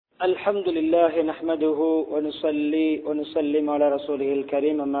الحمد لله نحمده ونصلي ونسلم على رسوله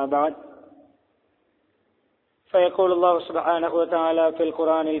الكريم أما بعد فيقول الله سبحانه وتعالى في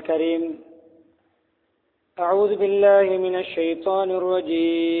القرآن الكريم أعوذ بالله من الشيطان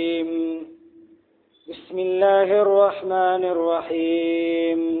الرجيم بسم الله الرحمن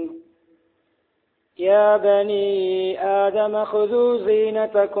الرحيم يا بني آدم خذوا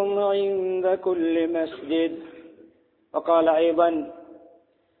زينتكم عند كل مسجد وقال أيضا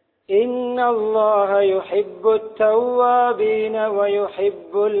إن الله يحب التوابين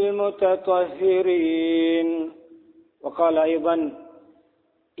ويحب المتطهرين وقال أيضا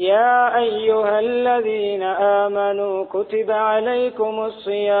يا أيها الذين آمنوا كتب عليكم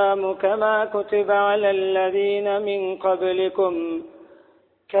الصيام كما كتب على الذين من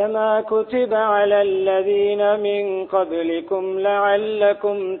قبلكم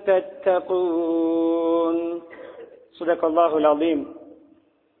لعلكم تتقون صدق الله العظيم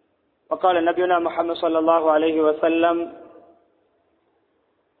وقال نبينا محمد صلى الله عليه وسلم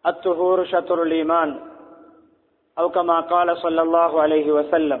الطهور شطر الإيمان أو كما قال صلى الله عليه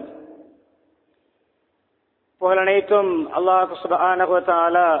وسلم. புகழனைத்தும் அல்லாஹ் சுப்ஹானஹு வ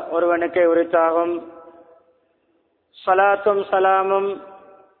தஆலா ஒருவனுக்கே உரித்தாகும். ஸலாத்தும் ஸலாமும்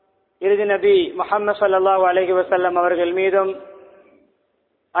இறுதி நபி முஹம்மது ஸல்லல்லாஹு அலைஹி வஸல்லம் அவர்கள் மீதும்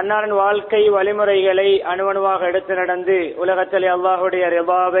அன்னாரின் வாழ்க்கை வழிமுறைகளை அணுவணுவாக எடுத்து நடந்து உலகத்திலே அல்லாஹுடைய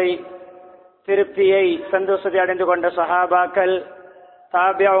ரிதாவை திருப்தியை சந்தோஷத்தை அடைந்து கொண்ட சஹாபாக்கள்,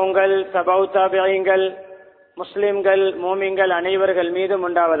 தாபிஊன்கள், தபவு தாபிஈன்கள், முஸ்லிம்கள், மூமின்கள் அனைவர்கள் மீதும்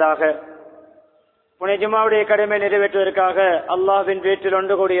உண்டாவதாக. புனித ஜும்ஆவுடைய கடமை நிறைவேற்றுவதற்காக அல்லாஹ்வின் வீட்டில்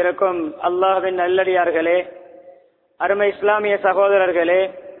ஒன்று கூடியிருக்கும் அல்லாஹ்வின் நல்லடியார்களே, அருமை இஸ்லாமிய சகோதரர்களே,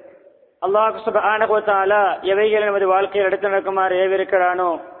 அல்லாஹ் சுப்ஹானஹு வ தஆலா எவைகள் நமது வாழ்க்கையில் எடுத்து நடக்குமாறு ஏவிருக்கிறானோ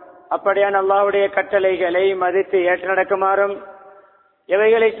அப்படியான அல்லாஹ்வுடைய கட்டளைகளை மதித்து ஏற்று நடக்குமாறும்,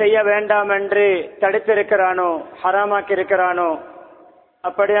 எவைகளை செய்ய வேண்டாம் என்று தடுத்திருக்கிறானோ ஹராமாக்கி இருக்கிறானோ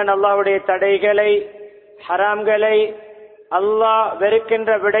அப்படியான அல்லாஹ்வுடைய தடைகளை ஹராம்களை அல்லாஹ்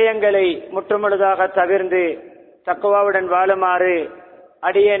வெறுக்கின்ற விடயங்களை முற்றுமுழுதாக தவிர்ந்து தக்வாவுடன் வாழுமாறு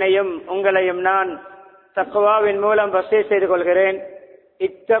அடியேனையும் உங்களையும் நான் தக்வாவின் மூலம் வசிய செய்து கொள்கிறேன்.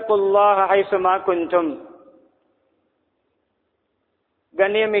 இத்தகுல்லாஹ ஹைசுமா குன்தும்.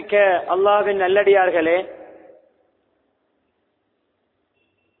 கண்ணியமிக்க அல்லாஹ்வின் நல்லடியார்களே,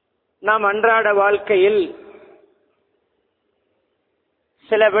 நாம் அன்றாட வாழ்க்கையில்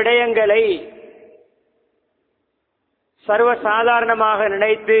சில விடயங்களை சர்வசாதாரணமாக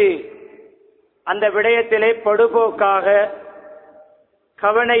நினைத்து அந்த விடயத்திலே பொடுபோக்காக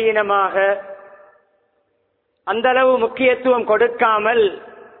கவனையீனமாக அந்த அளவு முக்கியத்துவம் கொடுக்காமல்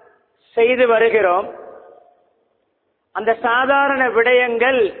செய்து வருகிறோம். அந்த சாதாரண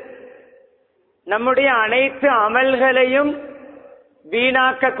விடயங்கள் நம்முடைய அனைத்து அமல்களையும்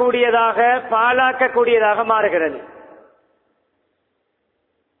வீணாக்கக்கூடியதாக பாழாக்கக்கூடியதாக மாறுகிறது.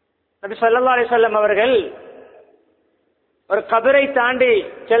 நபி ஸல்லல்லாஹு அலைஹி வஸல்லம் அவர்கள் ஒரு கபரை தாண்டி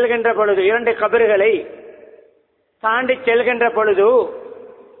செல்கின்ற பொழுது, இரண்டு கபறுகளை தாண்டி செல்கின்ற பொழுது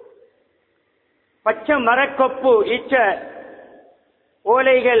பச்சை மரக்கொப்பு ஈச்ச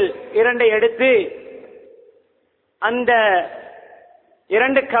ஓலைகள் இரண்டை எடுத்து அந்த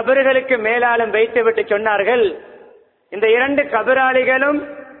இரண்டு கபறுகளுக்கு மேலாலும் வைத்துவிட்டு சொன்னார்கள், இந்த இரண்டு கபராளிகளும்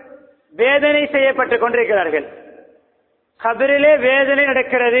வேதனை செய்யப்பட்டுக் கொண்டிருக்கிறார்கள். கபரிலே வேதனை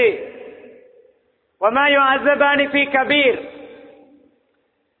நடக்கிறது. வமா யுஅஸபானி ஃபீ கபீர்.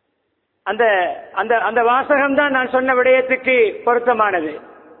 அந்த வாசகம் தான் நான் சொன்ன விடயத்துக்கு பொருத்தமானது.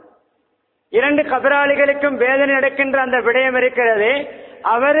 இரண்டு கபராளிகளுக்கும் வேதனை நடக்கின்ற அந்த விடயம் இருக்கிறது.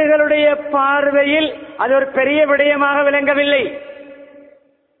 அவர்களுடைய பார்வையில் அது ஒரு பெரிய விடயமாக விளங்கவில்லை.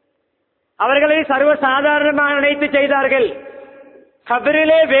 அவர்களை சர்வசாதாரணமாக நினைத்து செய்தார்கள்.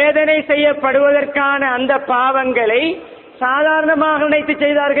 கபரிலே வேதனை செய்யப்படுவதற்கான அந்த பாவங்களை சாதாரணமாக நினைத்து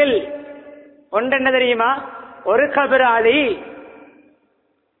செய்தார்கள். ஒன்றென்ன தெரியுமா? ஒரு கபராளி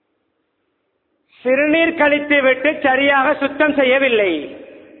சிறுநீர் கழித்து விட்டு சரியாக சுத்தம் செய்யவில்லை.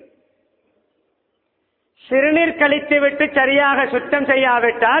 சிறுநீர் கழித்து விட்டு சரியாக சுத்தம்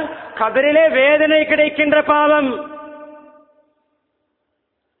செய்யாவிட்டால் கபரிலே வேதனை கிடைக்கின்ற பாவம்.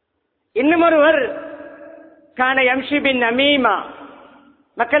 இன்னும் ஒருவர் கான யம்ஷி பின் நமீமா,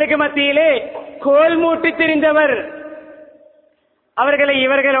 மக்களுக்கு மத்தியிலே கோல் மூட்டி திரிந்தவர். அவர்களை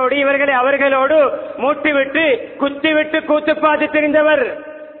இவர்களோடு இவர்களை அவர்களோடு மூட்டிவிட்டு குத்திவிட்டு கூத்து பார்த்து திரிந்தவர்.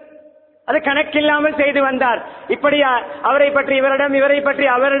 அது கணக்கில்லாமல் செய்து வந்தார். இப்படி அவரை பற்றி இவரிடம் இவரை பற்றி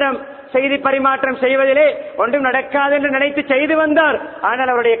அவரிடம் செய்தி பரிமாற்றம் செய்வதிலே ஒன்றும் நடக்காது என்று நினைத்து செய்து வந்தார்.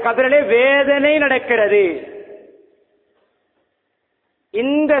 ஆனால் அவருடைய கபரிலே வேதனை நடக்கிறது.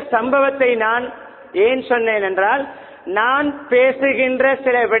 இந்த சம்பவத்தை நான் ஏன் சொன்னேன் என்றால், நான் பேசுகின்ற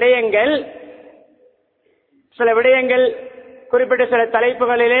சில விடயங்கள் குறிப்பிட்ட சில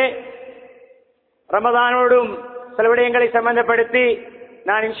தலைப்புகளிலே ரமதானோடும் சில விடயங்களை சம்பந்தப்படுத்தி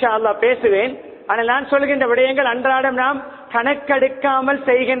நான் இன்ஷா அல்லாஹ் பேசுவேன். ஆனால் நான் சொல்கின்ற விடயங்கள் அன்றாடம் நாம் கணக்கெடுக்காமல்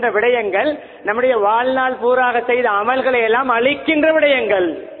செய்கின்ற விடயங்கள், நம்முடைய வாழ்நாள் பூராக செய்த அமல்களை எல்லாம் அழிக்கின்ற விடயங்கள்,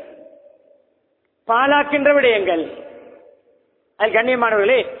 பாழாக்கின்ற விடயங்கள். அது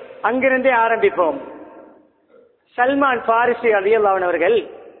கண்ணியமானவர்களே, அங்கிருந்தே ஆரம்பிப்போம். சல்மான் பாரிசி ரலியல்லாஹு அன்ஹு அவர்கள்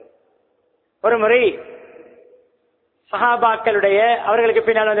ஒரு முறை சஹாபாக்களுடைய, அவர்களுக்கு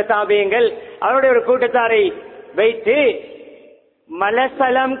பின்னால் வந்த தாபியங்கள், அவருடைய ஒரு கூட்டத்தாரை வைத்து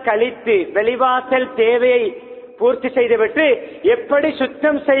மலசலம் கழித்து வெளிவாசல் தேவையை பூர்த்தி செய்துவிட்டு எப்படி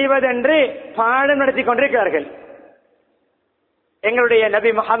சுத்தம் செய்வதென்று பாடம் நடத்தி கொண்டிருக்கிறார்கள். எங்களுடைய நபி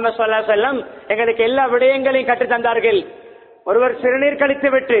முஹம்மது ஸல்லல்லாஹு அலைஹி வஸல்லம் எங்களுக்கு எல்லா விடயங்களையும் கற்றுத் தந்தார்கள். ஒருவர் சிறுநீர் கழித்து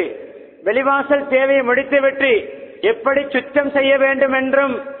விட்டு வெளிவாசல் தேவையை முடித்துவிட்டு எப்படி சுத்தம் செய்ய வேண்டும்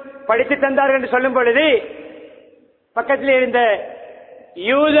என்றும் படித்து தந்தார்கள் என்று சொல்லும் பொழுது பக்கத்தில் இருந்த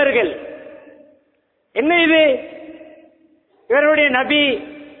யூதர்கள், என்ன இது, இவருடைய நபி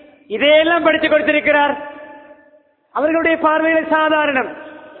இதையெல்லாம் படித்துக் கொடுத்திருக்கிறார், அவர்களுடைய பார்வையில் சாதாரணம்,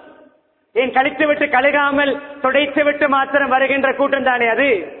 ஏன் கழித்து விட்டு கழுகாமல் துடைத்து விட்டு மாத்திரம் வருகின்ற கூட்டம் தானே அது,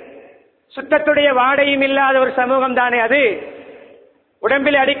 சுத்தத்துடைய வாடையும் இல்லாத ஒரு சமூகம் தானே அது,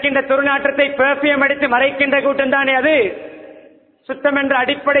 உடம்பில் அடிக்கின்ற துர்நாற்றத்தை பெர்ஃபியூம் அடித்து மறைக்கின்ற கூட்டம் தானே அது, சுத்தம் என்ற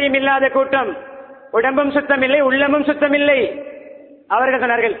அடிப்படையும் இல்லாத கூட்டம், உடம்பும் சுத்தம் இல்லை உள்ளமும் சுத்தம் இல்லை. அவர்கள்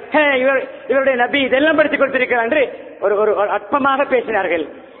சொன்னார்கள், இவருடைய நபி இதெல்லாம் படித்துக் கொடுத்திருக்கிறார் என்று ஒரு அற்பமாக பேசினார்கள்.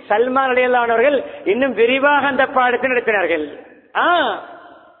 சல்மான் ரலியல்லாஹு அன்ஹு அவர்கள் இன்னும் விரிவாக அந்த பாடத்தை நடத்தினார்கள்.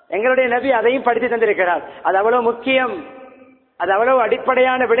 எங்களுடைய நபி அதையும் படித்து தந்திருக்கிறார், அது அவ்வளவு முக்கியம், அது அவ்வளவு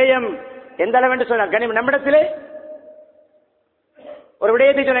அடிப்படையான விடயம். எந்த அளவு என்று சொன்னார் கனிம், நம்மிடத்திலே ஒரு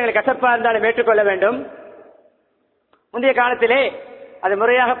விடயத்தை சொன்ன கசப்பா இருந்தாலும் ஏற்றுக்கொள்ள வேண்டும். முந்தைய காலத்திலே அது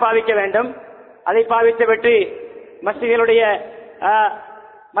முறையாக பாவிக்க வேண்டும். அதை பாவித்து விட்டு மஸ்ஜிதுகளுடைய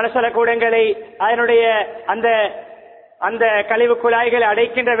மனசல கூடங்களை, அதனுடைய அந்த கழிவு குழாய்களை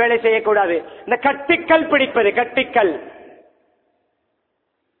அடைக்கின்ற வேலை செய்யக்கூடாது. இந்த கட்டிக்கல் பிடிப்பது, கட்டிக்கல்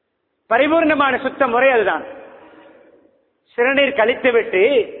பரிபூர்ணமான சுத்த முறை அதுதான். சிறுநீர் கழித்து விட்டு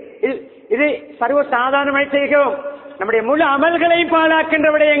இது சர்வ சாதாரணமாக செய்கிறோம். நம்முடைய முழு அமல்களை பாழாக்கின்ற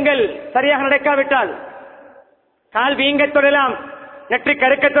விடயங்கள் சரியாக நடக்காவிட்டால் கால் வீங்க தொழலாம், நெற்றி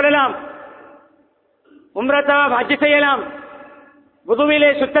கருக்க தொழலாம், உம்ரா ஹஜ் செய்யலாம். வுதுவிலே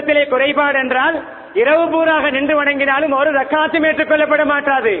சுத்தத்திலே குறைபாடு என்றால் இரவு பூராக நின்று வணங்கினாலும் ஒரு ரக்காத்தும் ஏற்றுக்கொள்ளப்பட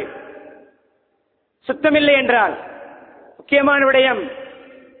மாட்டாது. சுத்தமில்லை என்றால் முக்கியமான விடயம்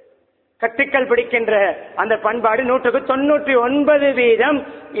கட்டுக்கள் பிடிக்கின்ற அந்த பண்பாடு 99%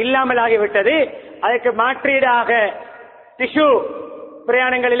 இல்லாமல் ஆகிவிட்டது. அதற்கு மாற்றீடாக டிஷ்யூ,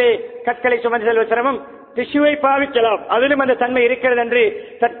 பிரயாணங்களிலே கற்களை சுமந்து செல்வ சிரமம், டிஷ்யூவை பாவிக்கலாம், அதிலும் அந்த தன்மை இருக்கிறது என்று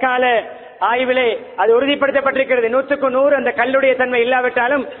தற்கால ஆய்விலே அது உறுதிப்படுத்தப்பட்டிருக்கிறது. 100% அந்த கல்லுடைய தன்மை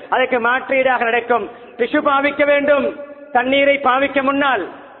இல்லாவிட்டாலும் அதற்கு மாற்றீடாக நடக்கும். டிஷ்யூ பாவிக்க வேண்டும் தண்ணீரை பாவிக்க முன்னால்.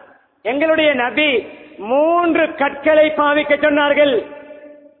 எங்களுடைய நபி 3 கற்களை பாவிக்க சொன்னார்கள்.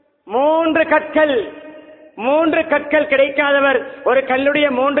 3 கற்கள் கிடைக்காதவர் ஒரு கல்லுடைய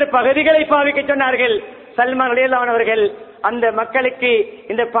 3 பகுதிகளை பாவிக்க சொன்னார்கள். சல்மான் ரலியல்லாஹு அன்ஹு அவர்கள் அந்த மக்களுக்கு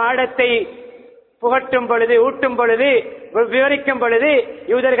இந்த பாடத்தை புகட்டும் பொழுது, ஊட்டும் பொழுது, விவரிக்கும் பொழுது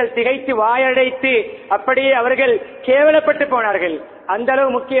யூதர்கள் திகைத்து வாயடைத்து அப்படியே அவர்கள் கேவலப்பட்டு போனார்கள். அந்த அளவு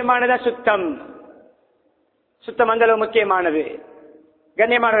முக்கியமானதா சுத்தம், அந்த அளவு முக்கியமானது.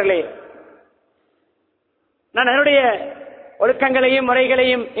 கண்ணியமானவர்களே, நான் என்னுடைய ஒழுக்கங்களையும்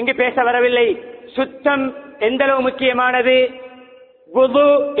முறைகளையும் இங்கு பேச வரவில்லை. சுத்தம் எந்த அளவு முக்கியமானது, வுது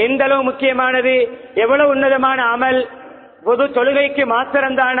எந்த அளவு முக்கியமானது, எவ்வளவு உன்னதமான அமல், வுது தொழுகைக்கு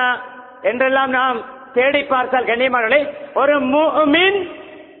மாத்திரம்தானா என்றெல்லாம் நாம் தேடி பார்த்தால் கண்ணியமானவர்களே, ஒரு முஃமின்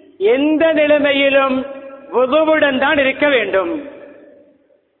எந்த நிலைமையிலும் வுதுவுடன் தான் இருக்க வேண்டும்.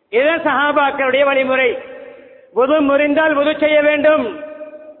 இதுதான் சஹாபாக்களுடைய வழிமுறை. வுது முறிந்தால் வுது செய்ய வேண்டும்,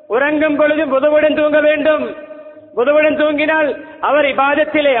 உறங்கும் பொழுது வுதுவுடன் தூங்க வேண்டும். வுதுவுடன் தூங்கினால் அவர்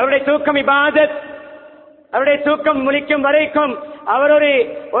இபாதத்திலே, அவருடைய தூக்கம் இபாதத், அவருடைய தூக்கம் முழிக்கும் வரைக்கும் அவர்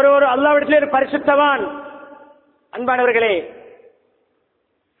ஒரு அல்லாஹ்விடத்திலே ஒரு பரிசுத்தவான். அன்பானவர்களே,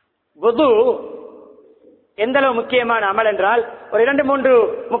 வுது எந்த அளவு முக்கியமான அமல் என்றால் ஒரு 2-3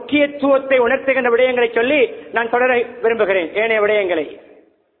 முக்கியத்துவத்தை உணர்த்துகின்ற விடயங்களை சொல்லி நான் தொடர விரும்புகிறேன். ஏனைய விடயங்களை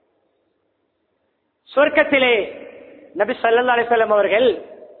சொர்க்கத்திலே நபி ஸல்லல்லாஹு அலைஹி வஸல்லம் அவர்கள்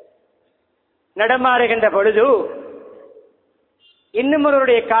நடமாறுகின்ற பொழுது இன்னும்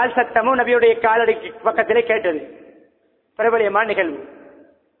ஒருவருடைய கால் சத்தமும் நபியுடைய காலடி பக்கத்திலே கேட்டது. பிரபலியமான நிகழ்வு.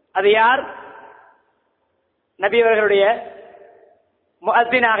 அது யார்? நபி அவர்களுடைய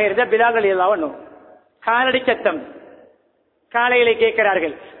முஅத்தினாக இருந்த பிலால் ரலியல்லாஹு அன்ஹு. காலடி சத்தம் காலையிலே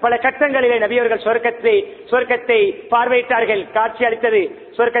கேட்கிறார்கள். பல கட்டங்களிலே நபியவர்கள் சொர்க்கத்தை பார்வையிட்டார்கள். காட்சி அளித்தது,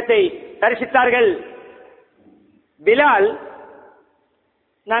 சொர்க்கத்தை தரிசித்தார்கள். பிலால்,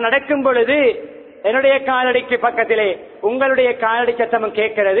 நான் நடக்கும் பொழுது என்னுடைய காலடிக்கு பக்கத்திலே உங்களுடைய காலடி சத்தமும்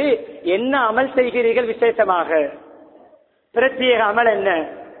கேட்கிறது. என்ன அமல் செய்கிறீர்கள் விசேஷமாக? பிரத்யேக அமல் என்ன?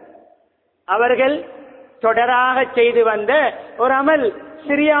 அவர்கள் தொடராக செய்து வந்த ஒரு அமல்,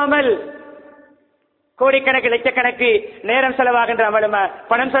 சிறிய அமல். கோடிக்கணக்கு லட்சக்கணக்கு நேரம் செலவாகின்ற அமலும்,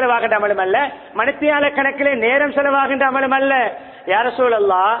 பணம் செலவாகின்ற அமலும் அல்ல. மணித்தியால கணக்கிலே நேரம் செலவாகின்ற அமலும் அல்ல. யா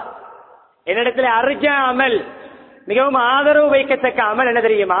ரசூலல்லாஹ், என்னிடத்தில் அர்ஜா அமல், மிகவும் ஆதரவு வைக்கத்தக்க அமல் என்ன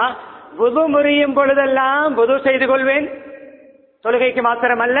தெரியுமா? வுது முறியும் பொழுதெல்லாம் வுது செய்து கொள்வேன். தொழுகைக்கு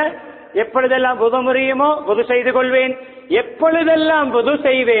மாத்திரமல்ல, எப்பொழுதெல்லாம் வுது முறியுமோ வுது செய்து கொள்வேன். எப்பொழுதெல்லாம் வுது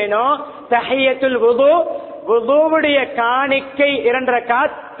செய்வேனோ தஹியத்துல் வுது, வுதுவுடைய காணிக்கை 2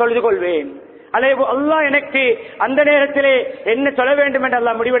 ரக்காத் தொழுது கொள்வேன். அல்லது அல்லாஹ் எனக்கு அந்த நேரத்திலே என்ன சொல்ல வேண்டும் என்று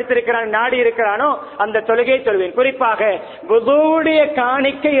அல்லாஹ் முடிவெடுத்திருக்கிறான், நாடி இருக்கிறானோ அந்த தொழுகையை தொழுவேன். குறிப்பாக வுதுவுடைய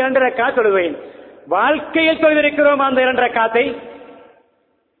காணிக்கை 2 ரக்காத் தொழுவேன். வாழ்க்கையில் தொழுதிருக்கிறோமா அந்த 2 ரக்காத்தை?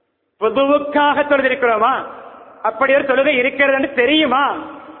 வுதுவுக்காக தொழுதிருக்கிறோமா? அப்படி ஒரு தொழுகை இருக்கிறது என்று தெரியுமா?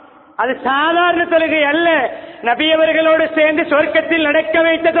 அது சாதாரண தொழுகை அல்ல, நபி அவர்களோடு சேர்ந்து சொர்க்கத்தில் நடக்க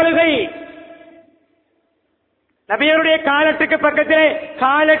வைத்த தொழுகை. நபியருடைய காலத்துக்கு பக்கத்திலே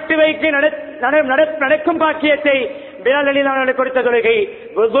காலட்டு வைக்க நடக்கும் பாக்கியத்தை பிலால் ரலியல்லாஹு அன்ஹு கொடுத்த தொழுகை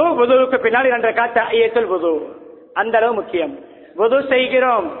வுதுவுக்கு பின்னால் 2 ரக்காத் தஹியத்துல் வுது. அந்த அளவு முக்கியம். வுது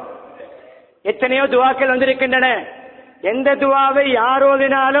செய்கிறோம், எத்தனையோ துவாக்கள் வந்திருக்கின்றன. எந்த துவாவை யார்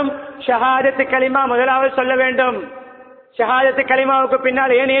ஓதினாலும் ஷஹாதத்து கலிமா முதலாவது சொல்ல வேண்டும். ஷஹாதத்து கலிமாவுக்கு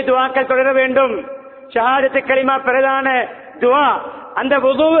பின்னால் ஏனைய துவாக்கள் தொடர வேண்டும். ஷஹாதத்து கலிமா பிரதான துவா. அந்த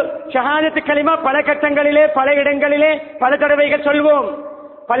வுது ஷஹாதத்து கலிமா பல கட்டங்களிலே, பல இடங்களிலே, பல தடவைகள் சொல்வோம்.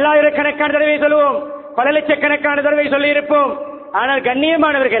 பல்லாயிரக்கணக்கான தடவை சொல்வோம், பல லட்சக்கணக்கான தடவை சொல்லி இருப்போம். ஆனால்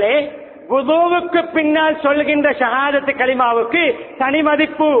கண்ணியமானவர்களே, வுதுவுக்கு பின்னால் சொல்கின்ற ஷஹாதத்து கலிமாவுக்கு தனி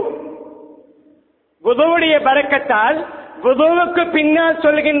மதிப்பு. வுதுவுடைய பரக்கத்தால் வுதுவுக்கு பின்னால்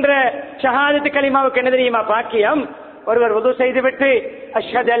சொல்கின்ற ஷஹாதத்து கலிமாவுக்கு என்ன தெரியுமா பாக்கியம்? ஒருவர் வுது செய்துவிட்டு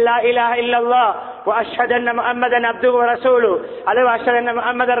அஷ்ஹது அல்லா இலாஹ இல்லல்லாஹ் வ அஷ்ஹது அன்ன முஹம்மதன் அப்துஹு வ ரசூலுஹு அல்லது அஷ்ஹது அன்ன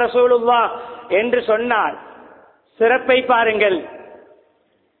முஹம்மதர் ரசூலுல்லாஹ் என்று சொன்னார். சிறப்பை பாருங்கள்,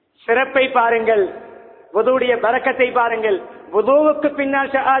 சிறப்பை பாருங்கள், வுதுவுடைய பரக்கத்தை பாருங்கள். வுதுவுக்கு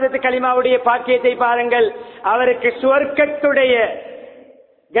பின்னால் ஷஹாதத்து கலிமாவுடைய பாக்கியத்தை பாருங்கள். அவருக்கு சுவர்க்கத்துடைய,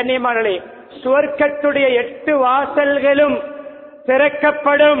 கண்ணியமானே, சுவர்க்கத்துடைய 8 வாசல்களும்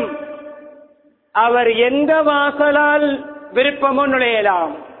திறக்கப்படும். அவர் எந்த வாசலால் விருப்பமோ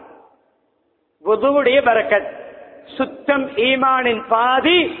நுழையலாம். வுதுவுடைய பரக்கத், சுத்தம் ஈமானின்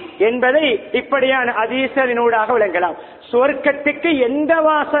பாதி என்பதை இப்படியான ஹதீஸினூடாக விளங்கலாம். சுவர்க்கத்துக்கு எந்த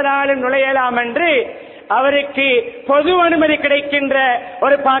வாசலாலும் நுழையலாம் என்று அவருக்கு பொது அனுமதி கிடைக்கின்ற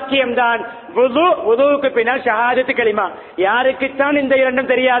ஒரு பாக்கியம்தான் வுது. வுதுவுக்கு பின்னால் ஷஹாதத்து கலிமா. யாருக்குத்தான் இந்த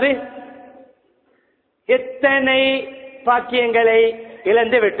 2ம் தெரியாது? எத்தனை பாக்கியங்களை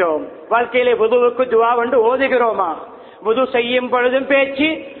இழந்து விட்டோம். வாழ்க்கையிலே வுதுவுக்கு துவா கொண்டு ஓதுகிறோமா? வுது செய்யும் பொழுதும் பேச்சு,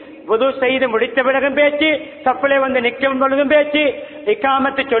 வுது செய்து முடித்த பிறகும் பேச்சு, சப்பலை வந்து நிற்கும் பொழுதும் பேச்சு,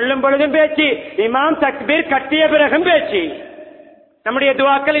 இக்காமத்து சொல்லும் பொழுதும் பேச்சு, இமாம் தக்பீர் கட்டிய பிறகும் பேச்சு. நம்முடைய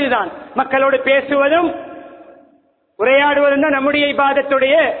துவாக்கள் இதுதான். மக்களோடு பேசுவதும் உரையாடுவதும் தான் நம்முடைய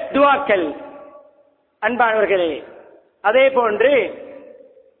இபாதத்துடைய துவாக்கள். அன்பானவர்களே, அதே போன்று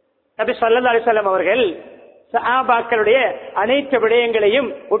நபி ஸல்லல்லாஹு அலைஹி வஸல்லம் அவர்கள் சஹாபாக்களுடைய அனைத்து விடயங்களையும்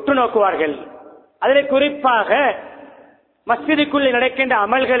உற்று நோக்குவார்கள். அதில் குறிப்பாக மஸ்ஜிதுக்குள்ளே நடக்கின்ற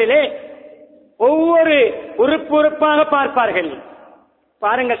அமல்களிலே ஒவ்வொரு உறுப்பாக பார்ப்பார்கள்.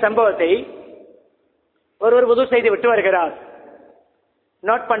 பாருங்கள் சம்பவத்தை. ஒருவர் வுது செய்து விட்டு வருகிறார்,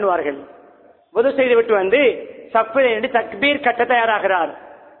 நோட் பண்ணுவார்கள். வுது செய்து விட்டு வந்து சஃபில் தக்பீர் கட்ட தயாராகிறார்.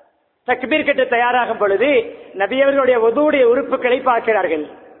 தக்பீர் கட்ட தயாராகும் பொழுது நபி அவர்களுடைய வுதுவுடைய உறுப்புகளை பார்க்கிறார்கள்.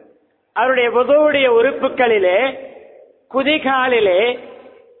 அவருடைய வுதுவுடைய உறுப்புகளிலே குதிகாலிலே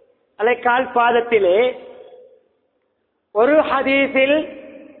அல்லது கால் பாதத்திலே ஒரு ஹதீஸில்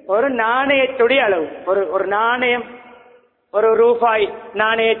ஒரு நாணயத்துடைய அளவு, ஒரு நாணயம், ஒரு ரூபாய்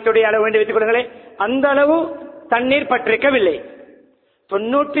நாணயத்துடைய அளவு என்று வைத்துக் கொள்ளுங்களேன், அந்த அளவு தண்ணீர் பற்றிருக்கவில்லை.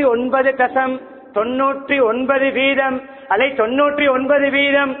 99.99% அல்லை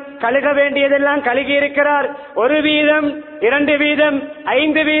 99% கழுக வேண்டியதெல்லாம் கழுகி இருக்கிறார். 1% 2%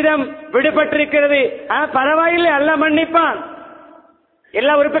 5% விடுபட்டிருக்கிறது. பரவாயில்லை, அல்ல மன்னிப்பான்.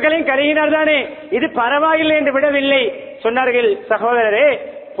 எல்லா உறுப்புகளையும் கழுகினார் தானே, இது பரவாயில்லை என்று விடவில்லை. சொன்னார்கள், சகோதரரே,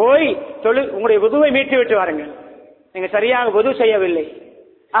 போய் உங்களுடைய வுதுவை மீட்டு விட்டு வாருங்கள், நீங்க சரியாக வுது செய்யவில்லை.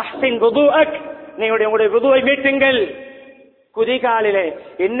 அஹ்சின் வுதுஅக், நீங்களுடைய உங்களுடைய வுதுவை மீட்டுங்கள். குதிகாலிலே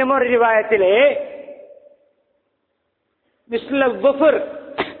இன்னும் ஒரு ரிவாயத்திலே மிஸ்ல குஃபர்,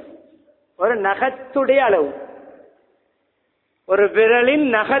 ஒரு நகத்துடைய அளவு, ஒரு விரலின்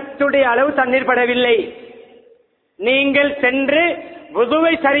நகத்துடைய அளவு தண்ணீர் படவில்லை. நீங்கள் சென்று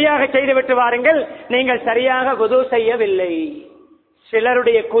வுதுவை சரியாக செய்துவிட்டு வாருங்கள். நீங்கள் சரியாக வுது செய்யவில்லை.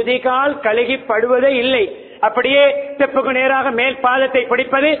 சிலருடைய குதிகால் கழுகி படுவதே இல்லை. அப்படியே தெப்புக்கு நேராக மேல் பாதத்தை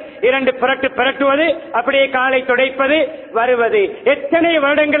பிடிப்பது, 2 புரட்டு புரட்டுவது, அப்படியே காலை துடைப்பது வருவது. எத்தனை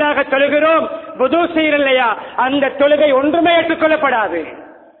வருடங்களாக தொழுகிறோம், வுது செய்யலையா? அந்த தொழுகை ஒன்றுமே ஏற்றுக்கொள்ளப்படாது.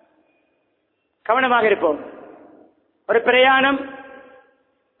 கவனமாக இருப்போம். ஒரு பிரயாணம்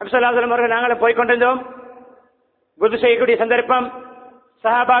அவர்கள் நாங்களும் போய்கொண்டிருந்தோம். வுது செய்யக்கூடிய சந்தர்ப்பம்,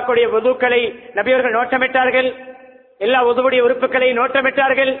 சஹாபாக்குடைய வுதுக்களை நபியவர்கள் நோட்டமிட்டார்கள். எல்லா வுதுவுடைய உறுப்புகளை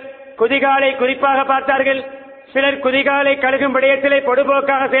நோட்டமிட்டார்கள். குதிகாலை குறிப்பாக பார்த்தார்கள். சிலர் குதிகாலை கழுகும் விடயத்திலே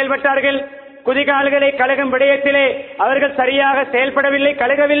பொடுபோக்காக செயல்பட்டார்கள். குதிகால்களை கழுகும் விடயத்திலே அவர்கள் சரியாக செயல்படவில்லை,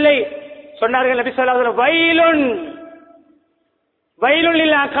 கழுகவில்லை. சொன்னார்கள் நபி ஸல்லல்லாஹு அலைஹி வஸல்லம், வயலுன் வயலுன்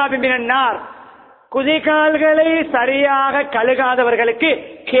லில் அகாபி மினன் நார். குதிகால்களை சரியாக கழுகாதவர்களுக்கு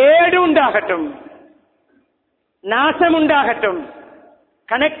கேடு உண்டாகட்டும், நாசம் உண்டாகட்டும்,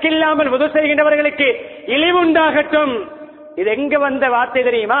 கணக்கில்லாமல் வுது செய்கின்றவர்களுக்கு இழிவு உண்டாகட்டும். இது எங்க வந்த வார்த்தை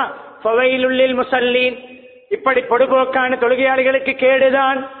தெரியுமா? ஃபவைலுல்லில் முஸல்லீன். இப்படி பொடுபோக்கான தொழுகையாளிகளுக்கு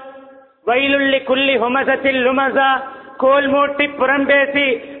கேடுதான். வயலுள்ளி குல்லி ஹுமஸத்தில் லுமஸா. கோல் மூட்டி புறம்பேசி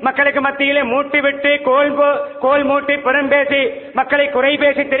மக்களுக்கு மத்தியிலே மூட்டிவிட்டு கோல் மூட்டி புறம்பேசி மக்களை குறை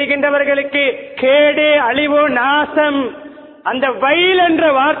பேசி தெரிகின்றவர்களுக்கு கேடு, அழிவு, நாசம். அந்த வயல் என்ற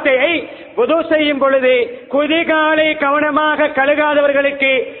வார்த்தையை வுது செய்யும் பொழுது குதிகாலை கவனமாக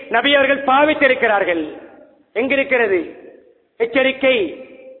கழுகாதவர்களுக்கு நபி அவர்கள் பாவித்திருக்கிறார்கள். எங்கிருக்கிறது எச்சரிக்கை?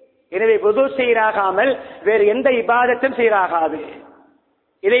 எனவே வுது சீராகாமல் வேறு எந்த இபாதத்தும் சீராகாது.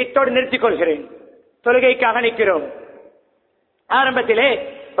 இதை இத்தோடு நிறுத்திக் கொள்கிறேன். தொழுகைக்காக நிற்கிறோம். ஆரம்பத்திலே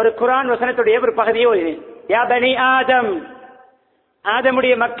ஒரு குர்ஆன் வசனத்துடைய ஒரு பகுதியை ஓதினேன். யா பனி ஆதம்,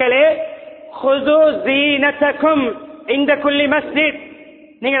 ஆதமுடைய மக்களே, ஹுது ஸீனதகும் இந்த குல்லி மஸ்ஜித்.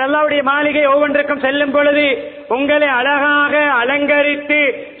 நீங்கள் அல்லாஹ்வுடைய மாளிகை ஒவ்வொன்றுக்கும் செல்லும் பொழுது உங்களை அழகாக அலங்கரித்து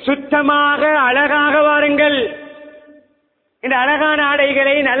சுத்தமாக அழகாக வாருங்கள். இந்த அழகான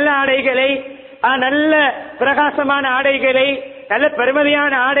ஆடைகளை, நல்ல ஆடைகளை, நல்ல பிரகாசமான ஆடைகளை, நல்ல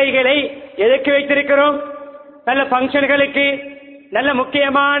பெருமதியான ஆடைகளை எதற்கு வைத்திருக்கிறோம்? நல்ல பங்கன்களுக்கு, நல்ல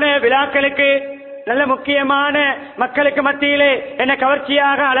முக்கியமான விழாக்களுக்கு, நல்ல முக்கியமான மக்களுக்கு மத்தியிலே என்ன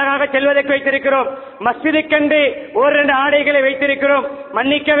கவர்ச்சியாக அழகாக செல்வதற்கு வைத்திருக்கிறோம். மஸ்ஜிதுக்கென்று 1-2 ஆடைகளை வைத்திருக்கிறோம்.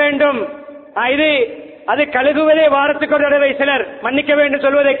 மன்னிக்க வேண்டும், அது கழுகுவதே வாரத்துக்கு ஒரு தடவை சிலர் மன்னிக்க வேண்டும்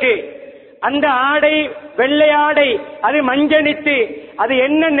சொல்வதற்கு. அந்த ஆடை வெள்ளை ஆடை, அது மஞ்சனித்து அது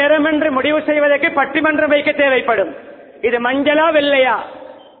என்ன நிறம் என்று முடிவு செய்வதற்கு பட்டிமன்றம் வைக்க தேவைப்படும். இது மஞ்சளா வெள்ளையா?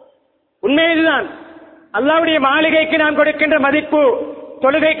 உண்மை இதுதான். அல்லாஹ்வுடைய மாளிகைக்கு நாம் கொடுக்கின்ற மதிப்பு,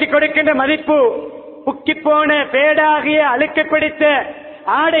 தொழுகைக்கு கொடுக்கின்ற மதிப்பு, புக்கி போன பேடாகிய அழுக்கு பிடித்த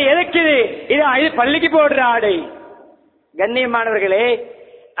ஆடை எதற்குது? இது பள்ளிக்கு போடுற ஆடை. கண்ணியமானவர்களே,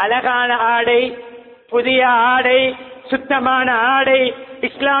 அழகான ஆடை, புதிய ஆடை, சுத்தமான ஆடை,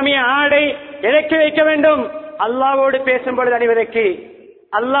 இஸ்லாமிய ஆடை எதற்கு வைக்க வேண்டும்? அல்லாஹ்வோடு பேசும் பொழுது அணிவதற்கு,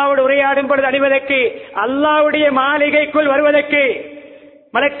 அல்லாஹ்வோடு உரையாடும் பொழுது அணிவதற்கு, அல்லாஹ்வுடைய மாளிகைக்குள் வருவதற்கு,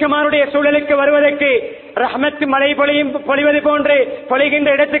 மலக்குமாருடைய சூழலுக்கு வருவதற்கு, ரஹ்மத் மழை பொழிவது போன்று பொழிகின்ற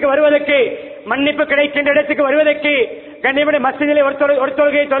இடத்துக்கு வருவதற்கு, மன்னிப்பு கிடைக்கின்ற இடத்துக்கு வருவதற்கு. கண்ணியமான மஸ்ஜிதிலே ஒரு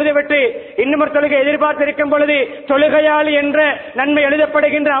தொழுகையை தொழுதுவிட்டு இன்னும் ஒரு தொழுகை எதிர்பார்த்திருக்கும் பொழுது தொழுகையாளி என்ற நன்மை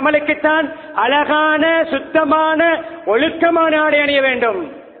எழுதப்படுகின்ற அமலுக்குத்தான் அழகான சுத்தமான ஒழுக்கமான ஆடை அணிய வேண்டும்.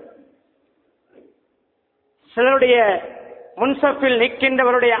 சிலருடைய முன்சப்பில்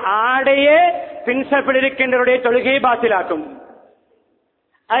நிற்கின்றவருடைய ஆடையே பின்சப்பில் இருக்கின்றவருடைய தொழுகையை பாத்திலாக்கும்.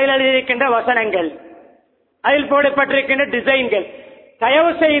 அதில் எழுதியிருக்கின்ற வசனங்கள், அதில் போடப்பட்டிருக்கின்ற டிசைன்கள். தயவு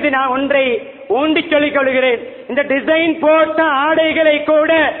செய்து நான் ஒன்றை ஊண்டி சொல்லிக் கொள்கிறேன். இந்த டிசைன் போட்ட ஆடைகளை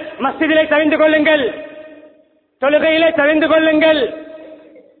கூட மஸ்ஜிதிலே தவிர்த்து கொள்ளுங்கள், தொழுகையிலே தவிர்த்து கொள்ளுங்கள்.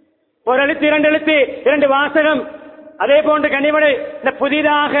 ஒரு எழுத்து, 2 எழுத்து, 2 வாசகம். அதே போன்று கனிமனை இந்த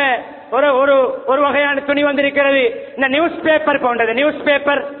புதிதாக ஒரு வகையான துணி வந்திருக்கிறது. இந்த நியூஸ் பேப்பர் போன்றது, நியூஸ்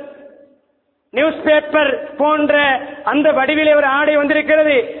பேப்பர் போன்ற அந்த வடிவிலே ஒரு ஆடை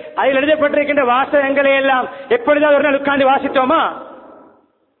வந்திருக்கிறது. அதில் எழுதப்பட்டிருக்கின்ற வாசகங்களை எல்லாம் எப்பொழுதாவது ஒரு நாள் உட்கார்ந்து வாசித்தோமா?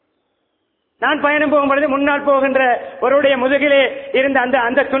 நான் பயணம் போகும்பொழுது முன்னால் போகின்ற ஒருடைய முதுகிலே இருந்த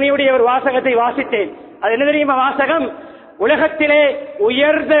அந்த துணியுடைய ஒரு வாசகத்தை வாசித்தேன். அது என்ன தெரியுமா வாசகம்? உலகத்திலே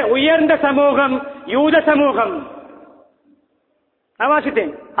உயர்ந்த சமூகம் யூத சமூகம். நான்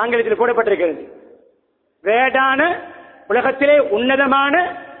வாசித்தேன், ஆங்கிலத்தில் போடப்பட்டிருக்கிறது. வேடான உலகத்திலே உன்னதமான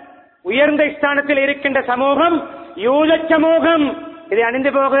உயர்ந்த ஸ்தானத்தில் இருக்கின்ற சமூகம் யூத சமூகம். இதை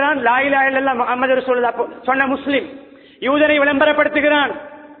அணிந்து போகிறான் லா இலாஹ இல்லல்லாஹ் முஹம்மது ரசூலுல்லாஹ் சொன்ன முஸ்லிம். யூதரை விளம்பரப்படுத்துகிறான்.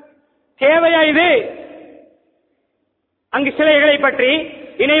 தேவையா இது? அங்கு சிலைகளை பற்றி,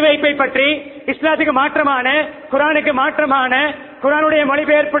 இணை வைப்பை பற்றி, இஸ்லாத்துக்கு மாற்றமான, குரானுக்கு மாற்றமான, குரானுடைய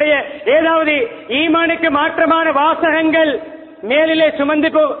மொழிபெயர்ப்புடைய ஏதாவது ஈமானுக்கு மாற்றமான வாசகங்கள் மேலிலே சுமந்து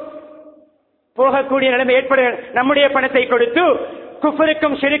போகக்கூடிய நிலைமை ஏற்பட நம்முடைய பணத்தை கொடுத்து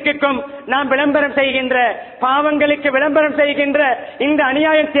குஃபருக்கும் ஷிர்க்குக்கும் நாம் விளம்பரம் செய்கின்ற, பாவங்களுக்கு விளம்பரம் செய்கின்ற இந்த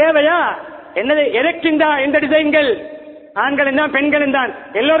அநியாயம் தேவையா? என்னது எதற்கின்றா இந்த டிசைன்கள்? ஆண்களும் தான் பெண்களும் தான்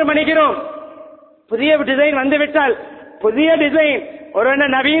எல்லோரும் அணிகிறோம். புதிய டிசைன் வந்துவிட்டால் புதிய டிசைன் ஒரு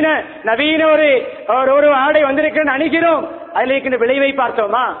நவீன ஒரு ஆடை வந்திருக்கிறது அணிகிறோம். அதில் இருக்கின்ற விளைவை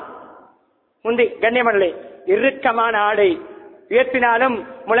பார்த்தோமா? முந்தி கண்ணியமல்ல இறுக்கமான ஆடை உயர்த்தினாலும்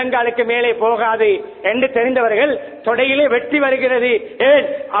முழங்காலுக்கு மேலே போகாது என்று தெரிந்தவர்கள் தொடையிலே வெட்டி வருகிறது. ஏன்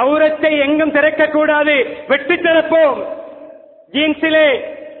அவுரத்தை எங்கும் திறக்கக்கூடாது, வெட்டி திறப்போம். ஜீன்ஸிலே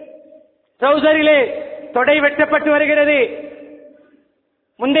ட்ரௌசரிலே தொடை வெட்டப்பட்டு வருகிறது.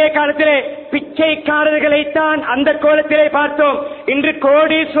 முந்தைய காலத்திலே பிச்சைக்காரர்களைத்தான் அந்த கோலத்திலே பார்த்தோம். இன்று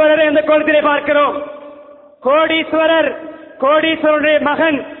கோடீஸ்வரரை அந்த கோலத்திலே பார்க்கிறோம். கோடீஸ்வரருடைய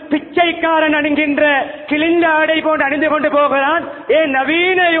மகன் பிச்சைக்காரன் அணிகின்ற கிழிந்த ஆடை போன்று அணிந்து கொண்டு போகிறான். ஏன்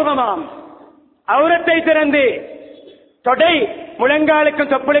நவீன யுகமாம். அவுரத்தை திறந்து தொடை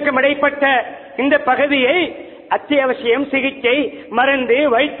முழங்காலுக்கும் தொப்புளுக்கும் இடைப்பட்ட இந்த பகுதியை அத்தியாவசியம், சிகிச்சை, மருந்து,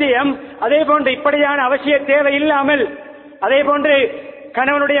 வைத்தியம், அதே போன்று இப்படியான அவசிய தேவை இல்லாமல், அதே போன்று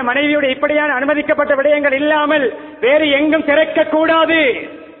கணவனுடைய மனைவியுடைய இப்படியான அனுமதிக்கப்பட்ட விடயங்கள் இல்லாமல் வேறு எங்கும் திறக்கக்கூடாது.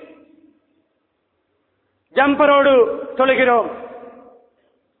 ஜம்பரோடு தொழுகிறோம்.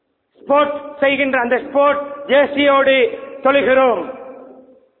 ஸ்போர்ட் செய்கின்ற அந்த ஸ்போர்ட் ஜேர்சியோடு தொழுகிறோம்.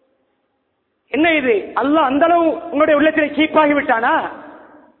 என்ன இது? அல்லாஹ் அந்த அளவு உங்களுடைய உள்ளத்தில் சீப்பாகி விட்டானா?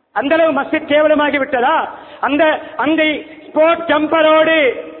 அந்த அளவு மஸ்ஜித் கேவலமாகி விட்டதா? அந்த ஸ்போர்ட் ஜம்பரோடு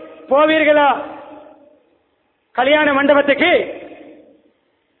போவீர்களா? கல்யாண மண்டபத்துக்கு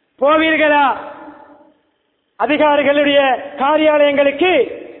போவீர்களா? அதிகாரிகளுடைய காரியாலயங்களுக்கு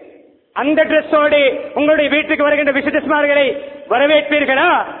அந்த டிரெஸ்ஸோடு உங்களுடைய வீட்டுக்கு வருகின்ற விசிட்டர்ஸ்மார்களை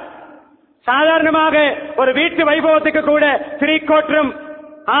வரவேற்பீர்களா? சாதாரணமாக ஒரு வீட்டு வைபவத்துக்கு கூட திரிக்கோற்றும்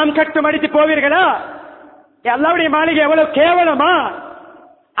ஆம் கட்டும் அடித்து போவீர்களா? அல்லாஹ்வுடைய மாளிகை எவ்வளவு கேவலமா?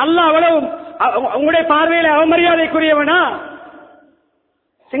 அல்லாஹ் அவ்வளவு உங்களுடைய பார்வையில் அவமரியாதைக்குரியவனா?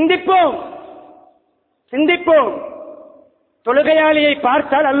 சிந்திப்போம். தொழுகையாளியை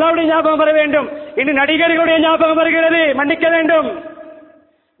பார்த்தால் அல்லாஹ்வுடைய ஞாபகம் வர வேண்டும். இன்று நடிகர்களுடைய ஞாபகம் வருகிறது, மன்னிக்க வேண்டும்.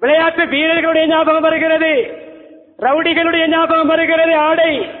 விளையாட்டு வீரர்களுடைய ஞாபகம் வருகிறது, ரவுடிகளுடைய ஞாபகம் வருகிறது.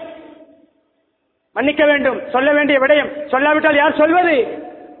 ஆடை மன்னிக்க வேண்டும். சொல்ல வேண்டிய விடயம் சொல்லாவிட்டால் யார்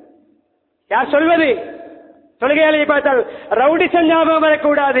சொல்வது? தொழுகையாளியை பார்த்தால் ரவுடிசன் ஞாபகம்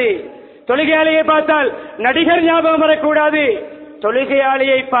வரக்கூடாது. தொழுகையாளியை பார்த்தால் நடிகர் ஞாபகம் வரக்கூடாது.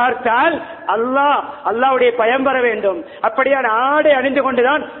 தொழுகையாளியை பார்த்தால் அல்லாஹ்வுடைய பயம் வர வேண்டும். அப்படியான ஆடை அணிந்து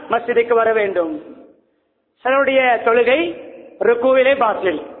கொண்டுதான் மஸ்ஜிதுக்கு வர வேண்டும். சிலருடைய தொழுகை ருக்குவிலே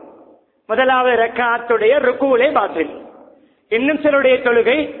பாத்தில், முதலாவது ரக்காத்துடைய ருக்குவிலே பாத்தில். இன்னும் சிலருடைய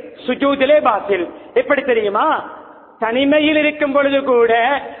தொழுகை சுஜூதிலே பாத்தில். எப்படி தெரியுமா? தனிமையில் இருக்கும் பொழுது கூட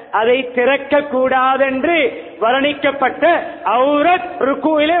அதை திறக்க கூடாதென்று வர்ணிக்கப்பட்ட அவுரத்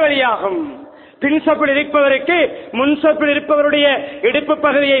ருக்குவிலே வெளியாகும். பின் சொப்பில் இருப்பவருக்கு முன் சொப்பில் இருப்பவருடைய இடுப்பு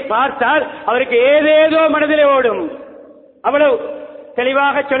பகுதியை பார்த்தால் அவருக்கு ஏதேதோ மனதிலே ஓடும். அவ்வளவு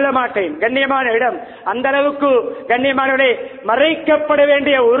தெளிவாக சொல்ல மாட்டேன். கண்ணியமான இடம் அந்த அளவுக்கு கண்ணியமானவர்களே, மறைக்கப்பட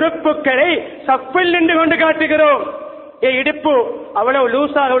வேண்டிய உறுப்புகளை சப்பில் நின்று கொண்டு காட்டுகிறோம். இடுப்பு அவ்வளவு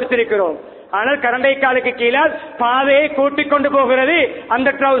லூசாக கொடுத்திருக்கிறோம். ஆனால் கரண்டை காலுக்கு கீழே பாதையை கூட்டிக் கொண்டு போகிறது அந்த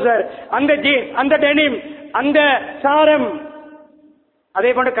ட்ரௌசர், அந்த ஜீன், அந்த டெனிம், அந்த சாரம்.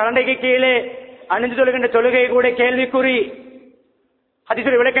 அதே போன்று கரண்டைக்கு கீழே அணிந்து தொழுகின்ற தொழுகை கூட கேள்விக்குறி.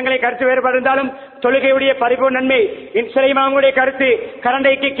 ஹதீஸுடைய விளக்கங்களை கருத்து வேறுபாடு இருந்தாலும் தொழுகையுடைய பரிபூர்ண நன்மை இஸ்லாமுடைய கருத்து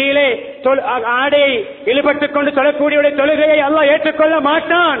கரண்டைக்கு கீழே ஆடையை இழுபட்டுக் கொண்டு தொழக்கூடிய தொழுகையை அல்லாஹ் ஏற்றுக்கொள்ள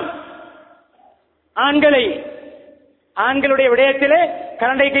மாட்டான். ஆண்களுடைய விடயத்திலே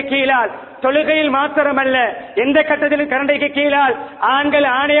கரண்டைக்கு கீழால் தொழுகையில் மாத்திரமல்ல எந்த கட்டத்திலும் கரண்டைக்கு கீழால் ஆண்கள்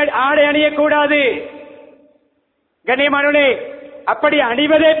ஆடை அணியக்கூடாது. கண்ணியமானவர்களே, அப்படி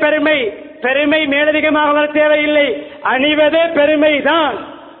அணிவதே பெருமை மேலதிகமாக வர தேவையில்லை. அணிவதே பெருமைதான்.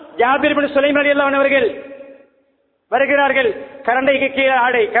 ஜாபிர் இப்னு சுலைம் ரலியல்லாஹு அன்ஹு அவர்கள் வருகிறார்கள். கரண்டைக்கு கீழே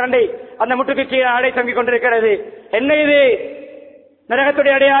ஆடை, கரண்டை அந்த முட்டுக்கு கீழே ஆடை தங்கிக் கொண்டிருக்கிறது. என்ன இது?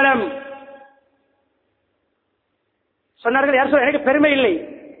 நரகத்துடைய அடையாளம். சொன்னார்கள், யார் சொல்ல, எனக்கு பெருமை இல்லை.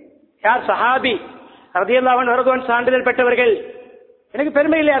 யார்? சஹாபி ரலியல்லாஹு அன்ஹு சான்றிதழ் பெற்றவர்கள். எனக்கு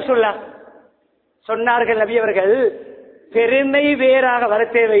பெருமை இல்லை யார் சொல்ல? சொன்னார்கள் நபி அவர்கள், பெருமை வேறாக வர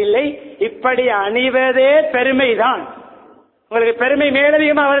தேவையில்லை, இப்படி அணிவதே பெருமைதான். உங்களுக்கு பெருமை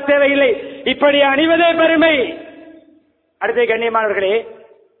மேலதிகமாக வர தேவையில்லை, இப்படி அணிவதே பெருமை. அடுத்த கண்ணியமானவர்களே,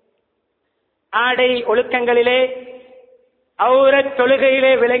 ஆடை ஒழுக்கங்களிலே அவுரத்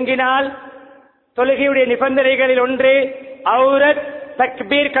தொழுகையிலே விளங்கினால் தொழுகையுடைய நிபந்தனைகளில் ஒன்று அவுரத்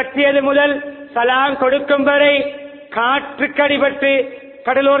தக்பீர் கட்டியது முதல் சலாம் கொடுக்கும் வரை காற்று கடிபட்டு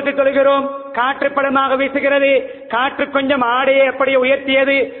கடலோரத்தில் தொழுகிறோம், காற்று படமாக வீசுகிறது, காற்று கொஞ்சம் ஆடையை அப்படியே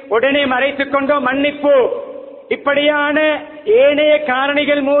உயர்த்தியது, உடனே மறைத்துக் கொண்டோம், மன்னிப்பு. இப்படியான ஏனைய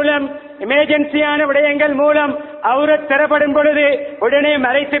காரணிகள் மூலம் எமர்ஜென்சியான விடயங்கள் மூலம் அவுரத் தரப்படும் பொழுது உடனே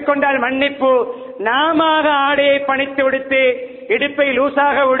மறைத்துக் கொண்டால் மன்னிப்பு. நாம ஆடையை பணித்து உடுத்து, இடுப்பை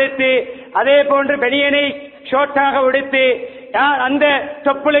லூசாக உடுத்து, அதே போன்று பெனியனை ஷோட்டாக உடுத்து, அந்த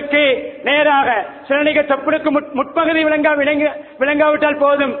தொப்புளுக்கு நேராக சிலனிக தொப்புளுக்கு முற்பகுதி விளங்காவிட்டால்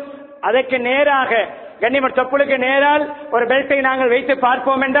போதும், அதற்கு நேராக கண்ணியமர் தொப்புளுக்கு நேரால் ஒரு பெல்ட்டை நாங்கள் வைத்து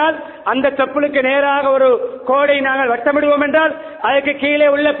பார்ப்போம் என்றால், அந்த தொப்புளுக்கு நேராக ஒரு கோடை நாங்கள் வட்டமிடுவோம் என்றால், அதற்கு கீழே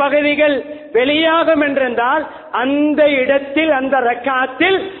உள்ள பகுதிகள் வெளியாகும் என்றால் அந்த இடத்தில் அந்த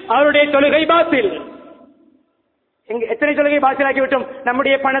ரக்காத்தில் அவருடைய தொழுகை பாத்தில். எத்தனை தொழுகை பாத்திலாக்கிவிட்டோம்?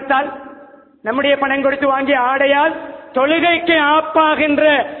 நம்முடைய பணத்தால், நம்முடைய பணம் கொடுத்து வாங்கிய ஆடையால் தொழுகைக்கு ஆப்பாகின்ற,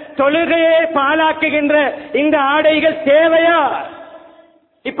 தொழுகையை பாலாக்குகின்ற இந்த ஆடைகள் தேவையா?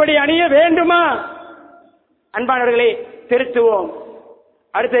 இப்படி அணிய வேண்டுமா? அன்பானவர்களே, திருத்துவோம்.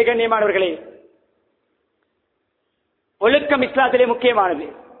 அடுத்த கண்ணியமானவர்களே, ஒழுக்கம் இஸ்லாத்திலே முக்கியமானது.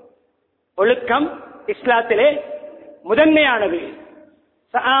 ஒழுக்கம் இஸ்லாத்திலே முதன்மையானது.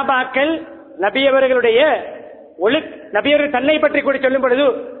 சஹாபாக்கள் நபியவர்களுடைய நபியவர்கள் தன்னை பற்றி கூட சொல்லும் பொழுது,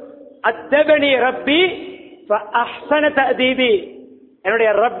 அத்தபனி ரப்பி ஃபஅஹ்ஸன தஅதீபி, என்னுடைய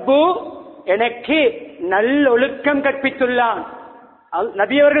ரப்பு எனக்கு நல்லொழுக்கம் கற்பித்துள்ளான்.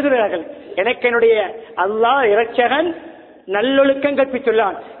 நபியவர்கள் சொல்கிறார்கள், எனக்கு என்னுடைய அல்லாஹ் இரட்சகன் நல்லொழுக்கம்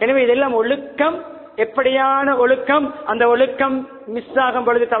கற்பித்துள்ளான். எனவே இதெல்லாம் ஒழுக்கம். எப்படியான ஒழுக்கம்? அந்த ஒழுக்கம் மிஸ் ஆகும்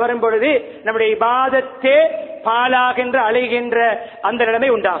பொழுது, தவறும் பொழுது நம்முடைய இபாதத்தே பாலாகின்ற, அழைகின்ற அந்த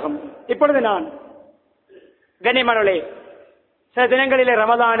நிலைமை உண்டாகும். இப்பொழுது நான் கண்ணியமானவர்களே, சில தினங்களிலே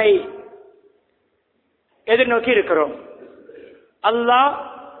ரமதானை எதிர்நோக்கி இருக்கிறோம். அல்லாஹ்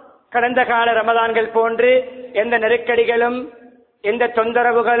கடந்த கால ரமதான்கள் போன்று எந்த நெருக்கடிகளும், எந்த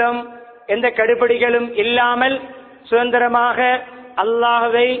தொந்தரவுகளும், எந்த கடுபிடிகளும் இல்லாமல் சுதந்திரமாக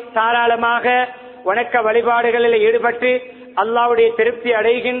அல்லாஹ்வை தாராளமாக வணக்க வழிபாடுகளில் ஈடுபட்டு அல்லாஹ்வுடைய திருப்தி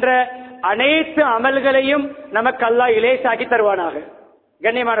அடைகின்ற அனைத்து அமல்களையும் நமக்கு அல்லாஹ் இலேசாக்கி தருவானாக.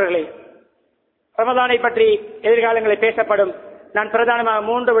 கண்ணியமானவர்களே, ரமதானை பற்றி எதிர்காலங்களில் பேசப்படும். நான் பிரதானமாக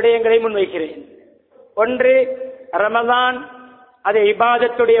 3 விடயங்களை முன்வைக்கிறேன். ஒன்று, ரமதான் அது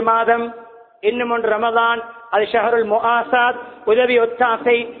இபாதத்துடைய மாதம். இன்னும் ஒன்று, ரமதான் அது ஷஹருல் முஆசாத், உதவி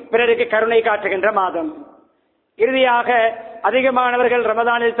ஒத்தாசை, பிறருக்கு கருணை காட்டுகின்ற மாதம். இறுதியாக அதிகமானவர்கள்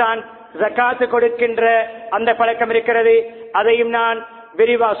ரமதானில் தான் ஜகாத்து கொடுக்கின்ற அந்த பழக்கம் இருக்கிறது. அதையும் நான்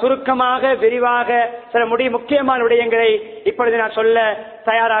சுருக்கமாக விரிவாக சில முக்கியமான விடயங்களை இப்பொழுது நான் சொல்ல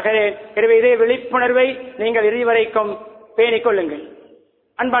தயாராகிறேன். எனவே இதே விழிப்புணர்வை நீங்கள் இறுதி வரைக்கும் பேணிக் கொள்ளுங்கள்.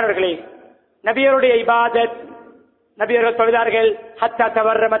 அன்பானவர்களே, நபியருடைய இபாதத், நபியர்கள் தொழுதார்கள் ஹத்தா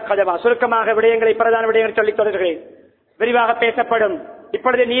தவர்ரமத் கதவா. சுருக்கமாக விடயங்களை, பிரதான விடயங்களை சொல்லித் தொழுகிறேன். விரிவாக பேசப்படும்.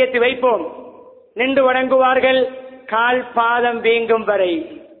 இப்பொழுது நியத்து வைப்போம். நின்று வணங்குவார்கள் கால் பாதம் வீங்கும் வரை.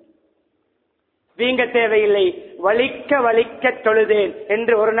 வீங்க தேவையில்லை, வலிக்க வலிக்க தொழுதேன்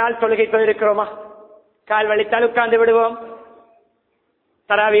என்று ஒரு நாள் தொழுகை தொழிருக்கிறோமா? கால் வலித்தால் உட்கார்ந்து விடுவோம்.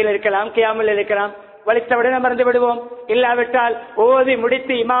 தராவியில் இருக்கலாம், கியாமில் இருக்கலாம், வலித்தவுடன் அமர்ந்து விடுவோம். இல்லாவிட்டால் ஓதி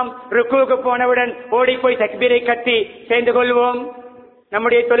முடித்து இமாம் ருக்குவுக்கு போனவுடன் ஓடி போய் தக்பீரை கட்டி சேர்ந்து கொள்வோம்.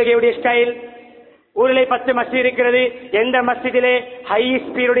 நம்முடைய தொழுகையுடைய ஸ்டைல். ஊரிலே 10 மஸ்ஜித் இருக்கிறது. எந்த மஸ்ஜிதிலே ஹை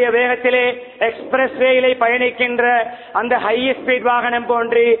ஸ்பீடுடைய வேகத்திலே எக்ஸ்பிரஸ் வேயிலே பயணிக்கின்ற அந்த ஹை ஸ்பீட் வாகனம்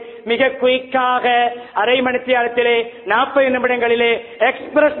போன்று மிக குயிக்காக அரை மணி நேரத்திலே 40 நிமிடங்களிலே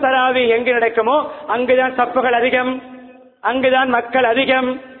எக்ஸ்பிரஸ் தராவி எங்கு நடக்குமோ அங்குதான் சப்புகள் அதிகம், அங்குதான் மக்கள் அதிகம்.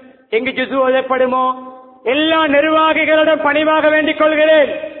 எங்கு ஜுசு ஓதப்படுமோ எல்லா நிர்வாகிகளிடம் பணிவாக வேண்டிக்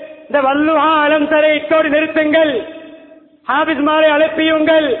கொள்கிறேன். இந்த வல்லுஹா அலம் தரை இத்தோடு நிறுத்துங்கள். ஹாபிஸ்மாரை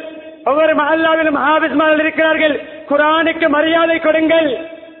அழைப்பியுங்கள். ஒவ்வொரு மஹல்லாவிலும் ஹாபிஸ்மார்கள் இருக்கிறார்கள். குரானுக்கு மரியாதை கொடுங்கள்.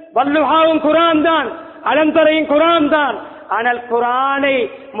 வல்லுஹாவும் குரான் தான், அலந்தரையும் குரான் தான். ஆனால் குரானை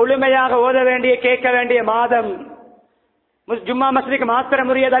முழுமையாக ஓத வேண்டிய, கேட்க வேண்டிய மாதம். ஜும்மா மஸ்ஜிதுக்கு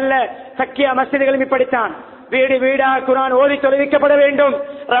மாத்திரம் உரியதல்ல, சக்கியா மஸ்ஜிதுகளும் இப்படித்தான். வீடு வீடாக குரான் ஓதி தொழுவிக்கப்பட வேண்டும்.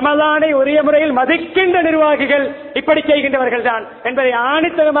 ரமலானை உரிய முறையில் மதிக்கின்ற நிர்வாகிகள் இப்படி செய்கின்றவர்கள் தான் என்பதை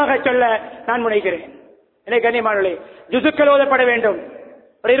ஆணித்தனமாக சொல்ல நான் முனைகிறேன். எனவே கண்ணியமானவர்களே, ஜுசுக்கள் ஓதப்பட வேண்டும்.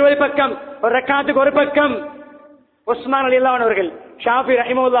 ஒரு 20 பக்கம், ஒரு ரக்காத்துக்கு ஒரு பக்கம். உஸ்மான் ரலியல்லாஹு அவர்கள், ஷாஃபி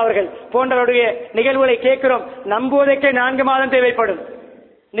ரஹிமஹுல்லாஹ் அவர்கள் போன்றவருடைய நிகழ்வுகளை கேட்கிறோம். நம்புவதற்கே 4 மாதம் தேவைப்படும்.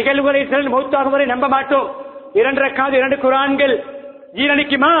 நிகழ்வுகளை மௌத்தாகும் வரை நம்ப மாட்டோம். 2 ரக்காத் 2 குரான்கள்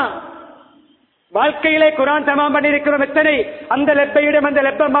ஜீரணிக்குமா? வாழ்க்கையிலே குரான் தமாம் பண்ணியிருக்கிறோம். எத்தனை அந்த லெப்பையிடம், அந்த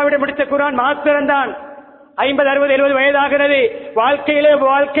லெப்பம்மாவிடம் முடித்த குரான் மாத்திரம்தான். 50, 60, 70 வயதாகிறது.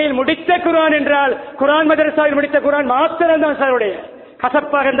 வாழ்க்கையில் முடித்த குர்ஆன் என்றால் குர்ஆன் மதரசாவில் முடித்த குர்ஆன் மாத்திரம் தான் சாருடைய.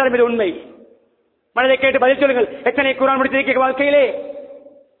 கசப்பாக இருந்தாலும் இது உண்மை. மனதை கேட்டு பதில் சொல்லுங்கள். எத்தனை குர்ஆன் முடித்திருக்க வாழ்க்கையிலே?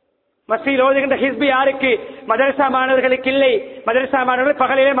 மஸ்ஜிதில் ஓதுகின்ற ஹிஸ்பு யாருக்கு? மதரசா மாணவர்களுக்கு இல்லை. மதரசா மாணவர்கள்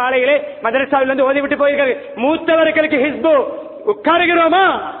பகலிலே மாலையிலே மதரசாவில் இருந்து ஓதிவிட்டு போயிருக்கிறார்கள். மூத்தவர்களுக்கு ஹிஸ்பு உட்காருகிறோமா?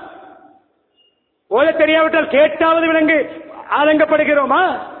 ஓத தெரியாவிட்டால் கேட்டாவது விலங்கு ஆதங்கப்படுகிறோமா?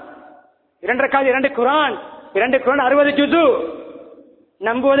 2 குர்ஆன் 60 ஜுஸு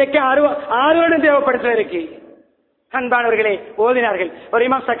நம்புவதற்கு 6 வருடம் தேவைப்படுத்துவதற்கு. அன்பானவர்களே, ஓதினார்கள். ஒரு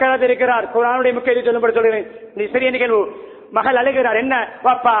இமாம் சக்கராத் இருக்கிறார். குர்ஆனுடைய முக்கியத்துவம் சொல்லும்படி சொல்கிறேன். நீ சிறிய நிகழ்வு. மகள் அழுகிறார். என்ன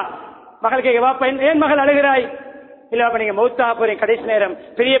வாப்பா? மகள் கேட்க, வாப்பா ஏன் மகள் அழுகிறாய்? இல்ல வாப்பா, நீங்க மௌத்தா போறீங்க, கடைசி நேரம்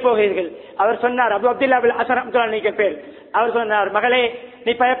பிரிய போகிறீர்கள். அவர் சொன்னார், அப்துல்லா பின் ஹசன் நீங்க பேர். அவர் சொன்னார், மகளே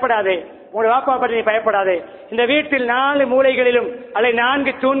நீ பயப்படாதே, உங்களுடைய வாப்பா பற்றி நீ பயப்படாதே. இந்த வீட்டில் 4 மூலைகளிலும் அல்லது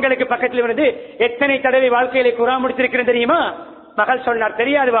 4 தூண்களுக்கு பக்கத்தில் இருந்து எத்தனை தடவை வாழ்க்கையிலே குர்ஆன் முடித்திருக்கிறேன் தெரியுமா? மகள் சொன்னார்,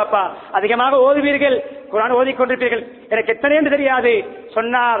 தெரியாது வாப்பா, அதிகமாக ஓதுவீர்கள், குர்ஆன் ஓதிக்கொண்டிருப்பீர்கள், எனக்கு எத்தனை என்று தெரியாது.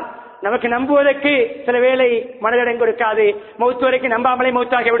 சொன்னார், நமக்கு நம்புவதற்கு சில வேளை மனதிடம் கொடுக்காது, மௌத்து வரைக்கும் நம்பாமலே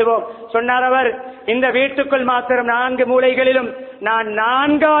மௌத்தாகி விடுவோம். சொன்னார் அவர், இந்த வீட்டுக்குள் மாத்திரம் 4 மூலைகளிலும் நான்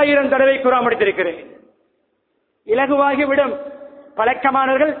 4000 தடவை குர்ஆன் முடித்திருக்கிறேன். இலகுவாகிவிடும்.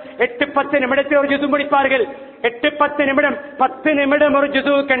 பழக்கமானவர்கள் 8-10 நிமிடத்தில் ஒரு ஜுது முடிப்பார்கள். 8-10 நிமிடம், 10 நிமிடம் ஒரு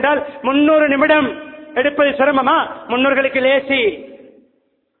ஜுதுவுக்கு என்றால் 300 நிமிடம் எடுப்பது சிரமமா? முன்னோர்களுக்கு லேசி.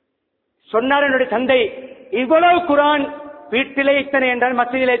 சொன்னார் என்னுடைய தந்தை, இவ்வளவு குர்ஆன் வீட்டிலே இத்தனை என்றால்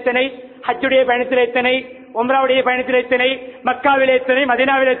மஸ்ஜிதிலே எத்தனை, ஹஜ்ஜுடைய பயணத்தில் எத்தனை, உம்ராவுடைய பயணத்தில் எத்தனை, மக்காவில் எத்தனை,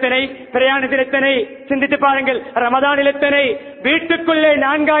 மதீனாவில் எத்தனை, பிரயாணத்தில் எத்தனை, சிந்தித்து பாருங்கள். ரமதானில் எத்தனை, வீட்டுக்குள்ளே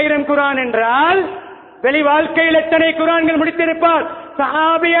 4000 குர்ஆன் என்றால் வெளி வாழ்க்கையில் எத்தனை குர்ஆன்கள் முடித்திருப்பார்?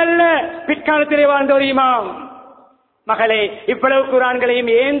 சஹாபி அல்ல, பிற்காலத்திலே வாழ்ந்த ஒரு இமாம். மகளே, இவ்வளவு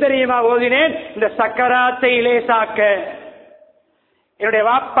குர்ஆன்களையும் ஏன் தெரியுமா ஓதினேன்? இந்த சக்கராத்தை லேசாக்க. என்னுடைய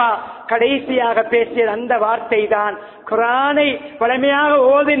வாப்பா கடைசியாக பேசிய அந்த வார்த்தை தான். குர்ஆனை வலிமையாக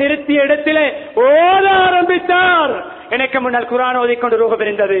ஓதி நிறுத்திய இடத்திலே ஓத ஆரம்பித்தார். எனக்கு முன்னால் குர்ஆன் ஓதிக்கொண்டு ரூஹ்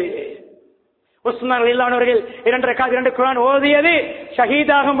பிரிந்தது. உஸ்மான் ரலியல்லாஹு அவர்கள் 2 குர்ஆன் ஓதியது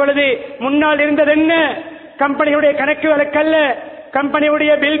ஷஹீதாகும் பொழுது முன்னால் இருந்தது என்ன? கம்பெனியுடைய கணக்கு வழக்கல்ல,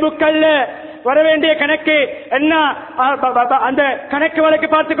 கம்பெனியுடைய பில் புக் அல்ல, வர வேண்டிய கணக்கு என்ன? அந்த கணக்கு வழக்கு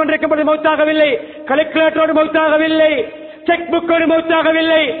பார்த்துக் கொண்டிருக்கும் பொழுது மௌத்தாகவில்லை, கலெக்டரோடு மௌத்தாகவில்லை, செக் புக்கோடு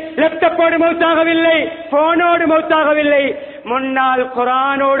மௌத்தாகவில்லை, லேப்டாப்போடு மௌத்தாகவில்லை, போனோடு மௌத்தாகவில்லை, முன்னால்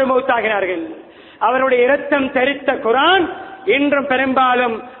குர்ஆனோடு மௌத்தாகினார்கள். அவருடைய இரத்தம் தெரித்த குர்ஆன் இன்றும்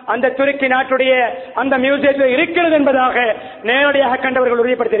பெரும்பாலும் அந்த துருக்கி நாட்டுடைய அந்த மியூசியத்தில் இருக்கிறது என்பதாக நேரடியாக கண்டவர்கள்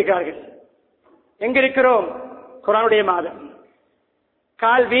உறுதிப்படுத்தியிருக்கிறார்கள். எங்கிருக்கிறோம்? குர்ஆனுடைய மாதம்.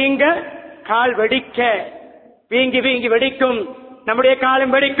 கால் வீங்க, கால் வெடிக்க, வீங்கி வீங்கி வெடிக்கும். நம்முடைய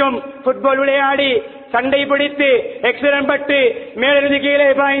காலம் வெடிக்கும். புட்பால் விளையாடி சண்டை பிடித்து எக்ஸிடென்ட் பட்டு மேலிருந்து கீழே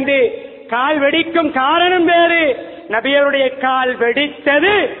பாய்ந்து கால் வெடிக்கும். காரணம் வேறு. நபியருடைய கால்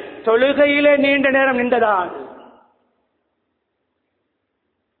வெடித்தது தொழுகையிலே நீண்ட நேரம் நின்றதால்.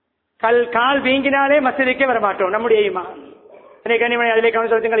 கால் வீங்கினாலே மஸ்ஜிதுக்கே வரமாட்டோம். நம்முடைய இமாம் அதிலே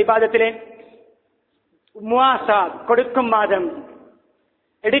கவனம் செலுத்துங்கள். இபாதத்திலே முவாசாத், கொடுக்கும் மாதம்,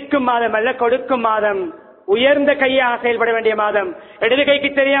 எடுக்கும் மாதம் அல்ல, கொடுக்கும் மாதம். உயர்ந்த கையாக செயல்பட வேண்டிய மாதம். இடது கைக்கு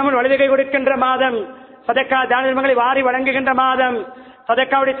தெரியாமல் வலது கை கொடுக்கின்ற மாதம். சதக்கா தான தர்மங்களை வாரி வழங்குகின்ற மாதம்.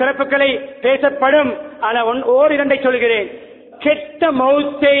 சதக்காவுடைய சிறப்புகளை பேசப்படும். ஆனால் 2 சொல்கிறேன். கெட்ட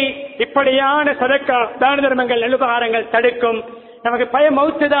மௌத்தை இப்படியான சதக்கா தான தர்மங்கள் நெலுபகாரங்கள் தடுக்கும். நமக்கு பயம்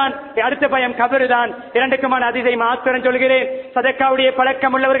மௌத்து தான், அடுத்த பயம் கபரு தான். 2க்குமான அதிசை மாத்திரம் சொல்கிறேன். சதக்காவுடைய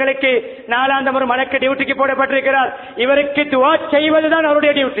பழக்கம் உள்ளவர்களுக்கு 4ஆம் ஒரு மலக்கு டியூட்டிக்கு போடப்பட்டிருக்கிறார். இவருக்கு துவா செய்வதுதான்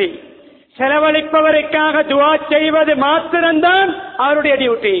அவருடைய டியூட்டி. செலவழிப்பவருக்காக துவா செய்வது மாத்திரம்தான் அவருடைய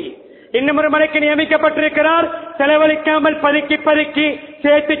டியூட்டி. இன்னும் ஒரு மலைக்கு நியமிக்கப்பட்டிருக்கிறார். செலவழிக்காமல் பதுக்கி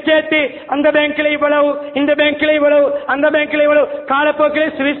சேர்த்து அந்த பேங்கில் இவ்வளவு, இந்த பேங்கில் இவ்வளவு, அந்த பேங்கில் இவ்வளவு,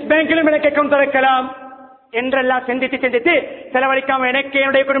 காலப்போக்கில் சுவிஸ் பேங்கிலும் எனக்கு அக்கவுண்ட் திறக்கலாம் என்றெல்லாம் சிந்தித்து செலவழிக்காம எனக்கு,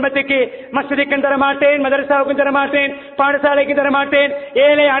 என்னுடைய குடும்பத்துக்கு மஸ்ஜிதுக்கும் தரமாட்டேன், மதரசாவுக்கும் தரமாட்டேன், பாடசாலைக்கும் தரமாட்டேன்,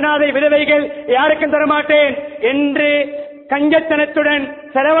 ஏழை அனாதை விதவைகள் யாருக்கும் தரமாட்டேன் என்று கஞ்சத்தனத்துடன்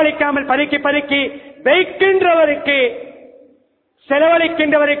செலவழிக்காமல் பதுக்கி வைக்கின்றவருக்கு,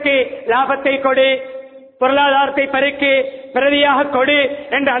 செலவழிக்கின்றவருக்கு லாபத்தை கொடு, பொருளாதாரத்தை பறிக்கு, பிரதியாக கொடு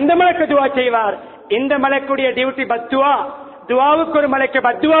என்று அந்த மலக்கு துவா செய்வார். இந்த மலக்குடைய டியூட்டி பத்துவா. துவாவுக்கு ஒரு மலைக்கு,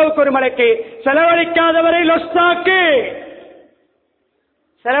 பத்துவாவுக்கு ஒரு மலைக்கு. செலவழிக்காதவரை லொஸ்ஸாக்கு,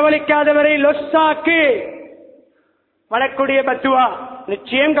 செலவழிக்காதவரை லொஸ்ஸாக்கு. மலக்குடைய பத்துவா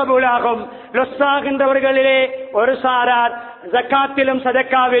நிச்சயம் கபூலாகும். லொஸ்ஸாகின்றவர்களிலே ஒரு சாரார் ஜக்காத்திலும்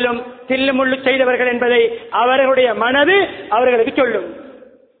சதக்காவிலும் தில்லு முள்ளு செய்தவர்கள் என்பதை அவர்களுடைய மனது அவர்களுக்கு சொல்லும்.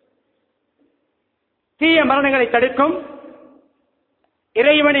 தீய மரணங்களை தடுக்கும்,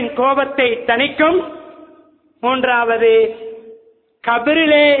 இறைவனின் கோபத்தை தணிக்கும். மூன்றாவது,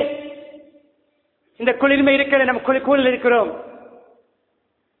 கபிரிலே இந்த குளிர்மை இருக்கிற நம்ம கூலில் இருக்கிறோம்.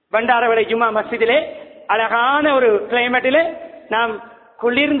 பண்டாரவளை ஜும்மா மஸ்ஜிதிலே அழகான ஒரு கிளைமேட்டிலே நாம்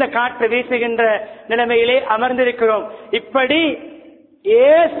குளிர்ந்த காற்று வீசுகின்ற நிலைமையிலே அமர்ந்திருக்கிறோம். இப்படி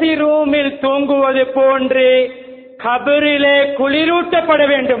ஏசி ரூமில் தூங்குவது போன்று கபிரிலே குளிரூட்டப்பட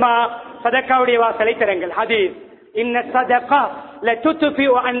வேண்டுமா? சதக்காவுடைய வாசலை திறங்கள். ஹதீஸ், இன்ன சதகா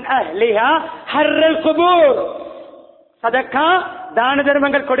லதுத்ஃபிஉ அன் அஹ்லிஹா ஹர்ரல் குபூர். சதக்கா தான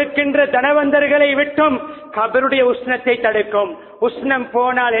தர்மங்கள் கொடுக்கின்ற தனவந்தர்களை விட்டும் கபருடைய உஷ்ணத்தை தடுக்கும். உஷ்ணம்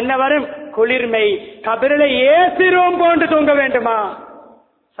போனால் என்ன வரும்? குளிர்மை. கபரிலே ஏசி ரூம் போன்று தூங்க வேண்டுமா?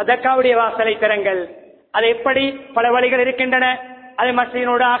 சதக்காவுடைய வாசலை திறங்கள். அது எப்படி? பல வழிகள் இருக்கின்றன. அது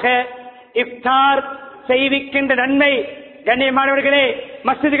மஸ்ஜிதினூடாக இஃப்தார் செய்விக்கின்ற நன்மை. கண்ணியமானவர்களே,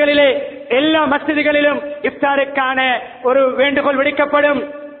 மஸ்ஜிதுகளிலே எல்லா மஸ்ஜிதுகளிலும் இஃப்தாருக்கான ஒரு வேண்டுகோள் விடுக்கப்படும்.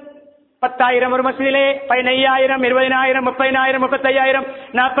 10,000 ஒரு மஸ்ஜிதிலே, 15,000, 20,000, 30,000, 35,000,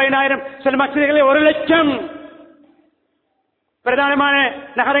 40,000, சில மஸ்ஜிதுகளில் 1,00,000. பிரதானமான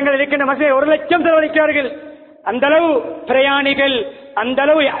நகரங்கள் இருக்கின்ற மஸ்ஜிதில் 1,00,000 செலவழிக்கிறார்கள். அந்த அளவு பிரயாணிகள், அந்த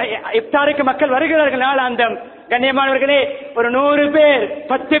அளவு இஃப்தாருக்கு மக்கள் வருகிறார்கள். நாளாந்தம் கண்ணியமானவர்களே, ஒரு 100 பேர்,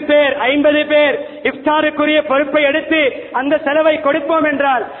 10 பேர், 50 பேர் இஃப்தாருக்குரிய பொறுப்பை எடுத்து அந்த செலவை கொடுப்போம்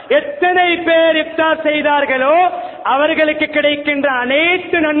என்றால் எத்தனை பேர் இஃப்தார் செய்தார்களோ அவர்களுக்கு கிடைக்கின்ற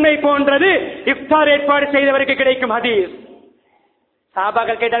அனைத்து நன்மை போன்றது இஃப்தார் ஏற்பாடு செய்தவருக்கு கிடைக்கும். ஹதீஸ்.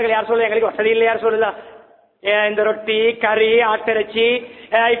 சஹாபாக்கள் கேட்டார்கள், யார் சொல்லுங்க, எங்களுக்கு வசதி இல்லை, யார் சொல்லலாம், இந்த ரொட்டி, கறி, ஆட்டிறைச்சி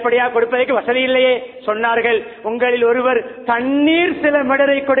இப்படியா கொடுப்பதற்கு வசதி இல்லையே. சொன்னார்கள், உங்களில் ஒருவர் தண்ணீர் சில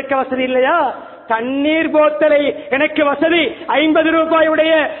மடரை கொடுக்க வசதி இல்லையா? தண்ணீர் போத்தலை எனக்கு வசதி, 50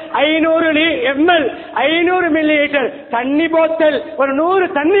 ரூபாயுடைய 500 ml 500 மில்லி லிட்டர் தண்ணி போத்தல், ஒரு 100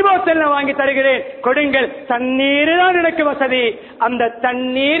 தண்ணி போத்தல் நான் வாங்கி தருகிறேன், கொடுங்கள். தண்ணீர் தான் எனக்கு வசதி. அந்த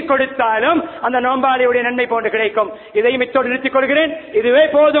தண்ணீர் கொடுத்தாலும் அந்த நோம்பாளியுடைய நன்மை போன்று கிடைக்கும். இதையும் இத்தோடு நிறுத்திக் கொள்கிறேன். இதுவே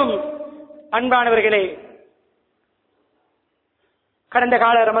போதும். அன்பானவர்களே, கடந்த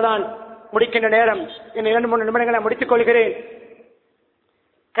கால ரமதான் முடிக்கின்ற நேரம், இன்னும் 2-3 நிமிடங்களை முடித்துக் கொள்கிறேன்.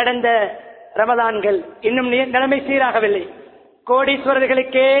 கடந்த ரமதான்கள் இன்னும் நிலைமை சீராகவில்லை.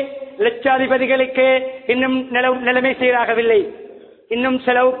 கோடீஸ்வரர்களுக்கே, லட்சாதிபதிகளுக்கே இன்னும் நிலைமை சீராகவில்லை. இன்னும்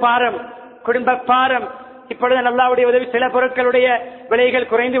செலவு பாரம், குடும்ப பாரம். இப்பொழுது அல்லாஹ்வுடைய உதவி, சில பொருட்களுடைய விலைகள்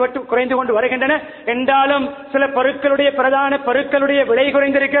குறைந்து கொண்டு வருகின்றன. என்றாலும் சில பொருட்களுடைய, பிரதான பொருட்களுடைய விலை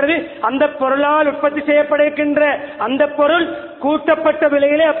குறைந்திருக்கிறது. அந்த பொருளால் உற்பத்தி செய்யப்படுகின்ற அந்த பொருள் கூட்டப்பட்ட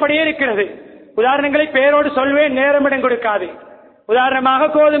விலையிலே அப்படியே இருக்கிறது. உதாரணங்களை பேரோடு சொல்வேன், நேரமிடம் கொடுக்காது.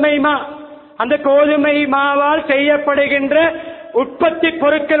 உதாரணமாக கோதுமை மா. அந்த கோதுமை மாவால் செய்யப்படுகின்ற உற்பத்தி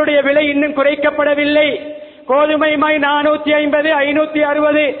பொருட்களுடைய விலை இன்னும் குறைக்கப்படவில்லை. கோதுமை மாய் 450,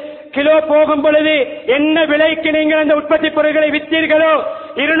 560 கிலோ போகும் பொழுது என்ன விலைக்கு நீங்கள் அந்த உற்பத்தி பொருட்களை விற்றீர்களோ,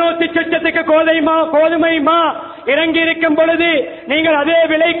 200 லட்சத்துக்கு கோதுமை மா இறங்கி இருக்கும் பொழுது நீங்கள் அதே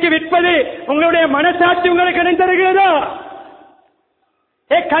விலைக்கு விற்பது உங்களுடைய மனசாட்சி உங்களுக்கு இடம் தருகிறதா?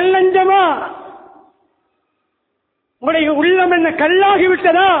 கல்லஞ்சமா? உங்களுடைய உள்ளம் என்ன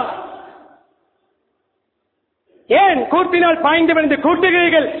கல்லாகிவிட்டதா? ஏன் கூட்டினால் பாய்ந்து விழுந்து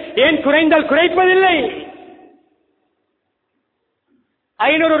கூட்டுகிறீர்கள்? ஏன் குறைந்தால் குறைப்பதில்லை?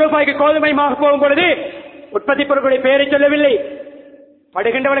 500 ரூபாய்க்கு கோதுமை மாக போகும் பொழுது உற்பத்தி பொருட்களுடைய பெயரை சொல்லவில்லை.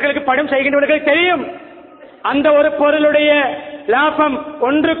 படுகின்றவர்களுக்கு, படும் செய்கின்றவர்களுக்கு தெரியும். அந்த ஒரு பொருளுடைய லாபம்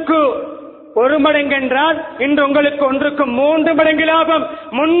 1க்கு 1 மடங்கு என்றால் இன்று உங்களுக்கு 1க்கு 3 மடங்கு லாபம்,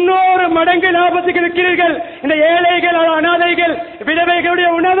 300 மடங்கு லாபத்துக்கு இருக்கிறீர்கள். இந்த ஏழைகள், அனாதைகள், விதவைகளுடைய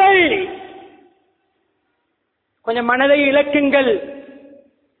உணவை கொஞ்சம் மனதை இழக்குங்கள்,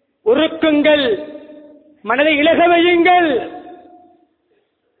 உருக்குங்கள், மனதை இலக வையுங்கள்.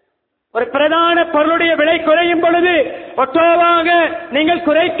 ஒரு பிரதான பொருளுடைய விலை குறையும் பொழுது ஒட்டோவாக நீங்கள்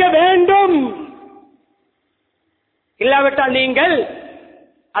குறைக்க வேண்டும். இல்லாவிட்டால் நீங்கள்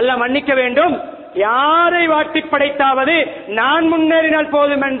அல்லாஹ் மன்னிக்க வேண்டும். யாரை வாட்டி படைத்தாவது நான் முன்னேறினால்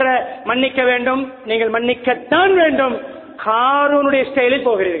போதும் என்ற மன்னிக்க வேண்டும். நீங்கள் மன்னிக்கத்தான் வேண்டும். காரூனுடைய ஸ்டைலில்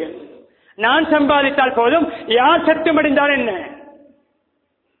போகிறீர்கள். நான் சம்பாதித்தால் போதும், யார் சத்துமடைந்தால் என்ன?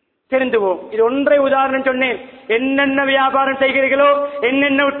 தெரிந்துவோம். இது ஒன்றை உதாரணம் சொன்னேன். என்னென்ன வியாபாரம் செய்கிறீர்களோ,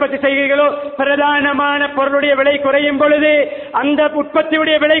 என்னென்ன உற்பத்தி செய்கிறீர்களோ, பிரதானமான பொருளுடைய விலை குறையும் பொழுது அந்த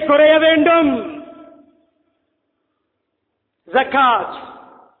உற்பத்தியுடைய விலை குறைய வேண்டும். ஜக்காத்.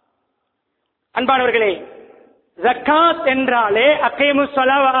 அன்பானவர்களே, ஜக்காத் என்றாலே அகீமு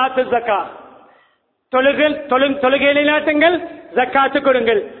ஸலாத் வ ஆத்து ஸகாத். தொழுகையை நாட்டுங்கள், ஜக்காத்து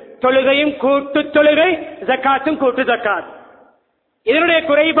கொடுங்கள். தொழுகையும் கூட்டு தொழுகை, ஜக்காத்தும் கூட்டு ஜக்காத். இதனுடைய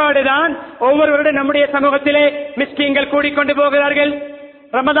குறைபாடுதான் ஒவ்வொருவருடைய நம்முடைய சமூகத்திலே மிஸ்கீன்கள் கூடிக்கொண்டு போகிறார்கள்.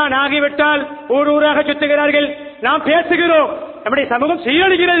 ரமதான் ஆகிவிட்டால் ஊர் ஊராக சுத்துகிறார்கள். நாம் பேசுகிறோம், நம்முடைய சமூகம்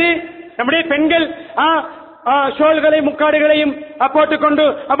சீரழிகிறது. நம்முடைய பெண்கள் ஷோல்களை முக்காடுகளையும் போட்டுக்கொண்டு,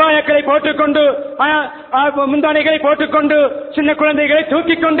 அபாயக்களை போட்டுக்கொண்டு, முந்தானைகளை போட்டுக்கொண்டு, சின்ன குழந்தைகளை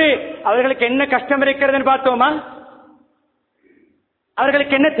தூக்கிக் கொண்டு, அவர்களுக்கு என்ன கஷ்டம் இருக்கிறது பார்த்தோமா?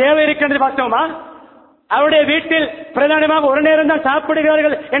 அவர்களுக்கு என்ன தேவை இருக்கிறது பார்த்தோமா? அவருடைய வீட்டில் பிரதானமாக ஒரு நேரம் தான்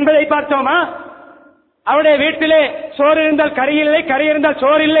சாப்பிடுகிறார்கள் என்பதை பார்த்தோமா? அவருடைய வீட்டிலே சோறு இருந்தால் கறி இல்லை, கறி இருந்தால்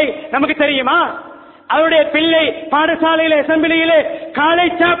சோறு இல்லை, நமக்கு தெரியுமா? அவருடைய பிள்ளை பாடசாலையில அசம்பிளியிலே காலை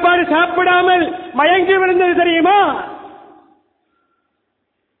சாப்பாடு சாப்பிடாமல் மயங்கி விழுந்தது தெரியுமா?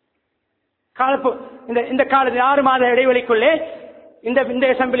 இந்த காலத்தில் 6 மாத இடைவெளிக்குள்ளே இந்த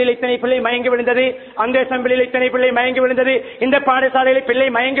அசம்பிளியில் இத்தனை பிள்ளை மயங்கி விழுந்தது, அந்த அசம்பிளியில் இத்தனை பிள்ளை மயங்கி விழுந்தது, இந்த பாடசாலையில் பிள்ளை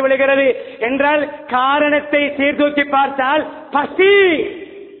மயங்கி விழுகிறது என்றால் காரணத்தை சீர்தூக்கி பார்த்தால் பசி.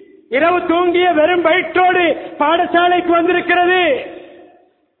 இரவு தூங்கிய வெறும் வயிற்றோடு பாடசாலைக்கு வந்திருக்கிறது.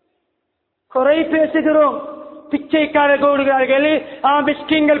 குறை பேசுகிறோம். பிச்சைக்காரர்கள் கூடுகிறார்கள்,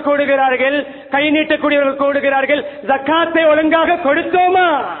 மிஸ்கின்கள் கூடுகிறார்கள், கை நீட்டக்கூடியவர்கள் கூடுகிறார்கள். ஜக்காத்தை ஒழுங்காக கொடுத்தோமா?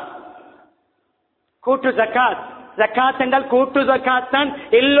 கூட்டு ஜக்காத், ஜக்காத் என்றால் கூட்டு ஜக்காத் தான்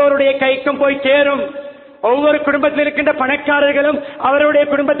எல்லோருடைய கைக்கும் போய் சேரும். ஒவ்வொரு குடும்பத்தில் இருக்கின்ற பணக்காரர்களும் அவருடைய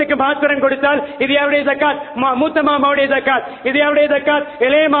குடும்பத்துக்கு மாத்திரம் கொடுத்தால் இது அவருடைய ஜக்காத், மூத்த மாமாவுடைய ஜக்காத், இது அவருடைய ஜக்காத்,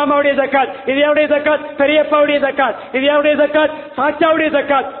 இளைய மாமாவுடைய ஜக்காத், இது அவருடைய ஜக்காத், பெரியப்பாவுடைய ஜக்காத், இது அவருடைய ஜக்காத், சாச்சாவுடைய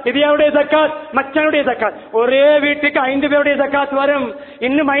ஜக்காத், இது அவருடைய ஜக்காத், மச்சானுடைய ஜக்காத். ஒரே வீட்டுக்கு 5 பேருடைய ஜக்காத் வரும்.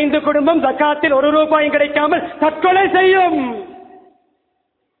 இன்னும் 5 குடும்பம் ஜக்காத்தில் 1 ரூபாயும் கிடைக்காமல் தற்கொலை செய்யும்.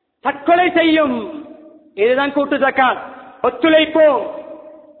 தற்கொலை செய்யும். இதுதான் கூட்டு ஜக்காத். ஒத்துழைப்போம்.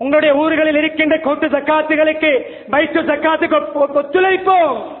 உங்களுடைய ஊர்களில் இருக்கின்ற கூட்டு ஜக்காத்துகளுக்கு, பைத்து ஜக்காத்துக்கு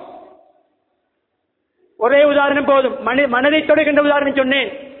ஒத்துழைப்போம். ஒரே உதாரணம் போதும், மனதை தொடுகின்ற உதாரணம் சொன்னேன்.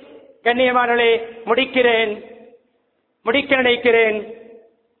 கண்ணியமானவர்களே, முடிக்க நினைக்கிறேன்.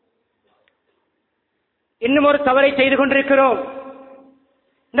 இன்னும் ஒரு தவறை செய்து கொண்டிருக்கிறோம்.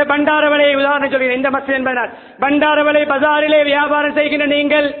 இந்த பண்டாரவளை உதாரணம் சொல்கிறேன். இந்த மஸ்ஜித் என்பதால் பண்டாரவளை பஜாரிலே வியாபாரம் செய்கின்ற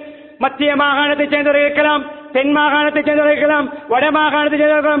நீங்கள் மத்திய மாகாணத்தை சேர்ந்தவர்கள் இருக்கலாம், தென் மாகாணத்தை சேர்ந்தவர்கள் இருக்கலாம், வட மாகாணத்தை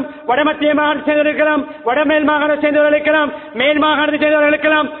சேர்ந்தவர்கள், வடமத்திய மாகாணத்தை சேர்ந்தவர்கள் இருக்கலாம், வடமேல் மாகாணத்தை சேர்ந்தவர்கள் இருக்கலாம், மேல் மாகாணத்தை சேர்ந்தவர்கள்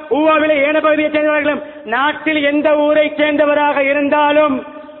இருக்கலாம், ஊவாவிலே ஏன பகுதியை சேர்ந்தவர்களும். நாட்டில் எந்த ஊரை சேர்ந்தவராக இருந்தாலும்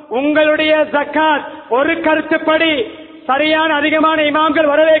உங்களுடைய ஜக்காத் ஒரு கருத்துப்படி சரியான அதிகமான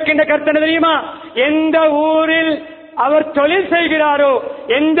இமாம்கள் வரவேற்கின்ற கருத்து என்ன தெரியுமா? எந்த ஊரில் அவர் தொழில் செய்கிறாரோ,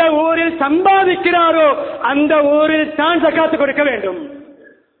 எந்த ஊரில் சம்பாதிக்கிறாரோ அந்த ஊரில் தான் ஜக்காத்து கொடுக்க வேண்டும்.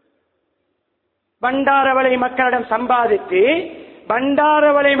 பண்டாரவளை மக்களிடம் சம்பாதித்து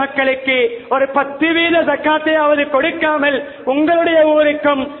பண்டாரவளை மக்களுக்கு ஒரு 10% ஜக்காத்தையாவது கொடுக்காமல் உங்களுடைய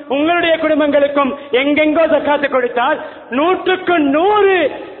ஊருக்கும் உங்களுடைய குடும்பங்களுக்கும் எங்கெங்கோ ஜக்காத்து கொடுத்தால் 100க்கு 100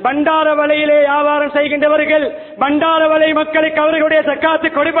 பண்டாரவளையிலே வியாபாரம் செய்கின்றவர்கள் பண்டாரவளை மக்களுக்கு அவர்களுடைய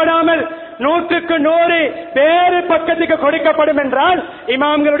ஜக்காத்து கொடுப்படாமல் 100க்கு 100 வேறு பக்கத்துக்கு கொடுக்கப்படும் என்றால்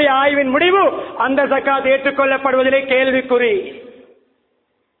இமாம்களுடைய ஆய்வின் முடிவு அந்த ஜக்காத் ஏற்றுக்கொள்ளப்படுவதிலே கேள்விக்குறி.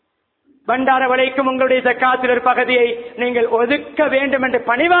 பண்டாரவளைக்கும் உங்களுடைய ஜக்காத்தில் ஒரு பகுதியை நீங்கள் ஒதுக்க வேண்டும் என்று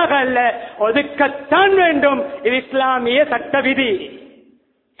பணிவாக அல்ல, ஒதுக்கத்தான் வேண்டும். இது இஸ்லாமிய சட்ட விதி.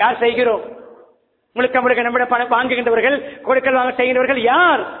 யார் செய்கிறோம்? முழுக்க நம்முடைய பணம் வாங்குகின்றவர்கள், கொடுக்கல் வாங்க செய்கின்றவர்கள்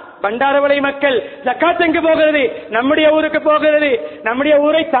யார்? பண்டாரவளை மக்கள். ஜக்காத் எங்கு போகிறது? நம்முடைய ஊருக்கு போகிறது, நம்முடைய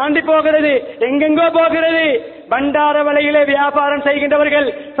ஊரை தாண்டி போகிறது, எங்கெங்கோ போகிறது. பண்டாரவளையிலே வியாபாரம் செய்கின்றவர்கள்,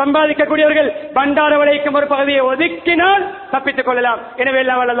 சம்பாதிக்கக்கூடியவர்கள் பண்டாரவளைக்கும் ஒரு பகுதியை ஒதுக்கினால் தப்பித்துக் கொள்ளலாம். எனவே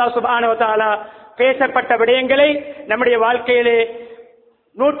அல்லாஹ் சுப்ஹானஹு வ தஆலா பேசப்பட்ட விடயங்களை நம்முடைய வாழ்க்கையிலே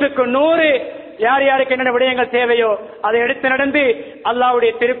 100க்கு 100 யார் யாருக்கு என்னென்ன விடயங்கள் தேவையோ அதை எடுத்து நடந்து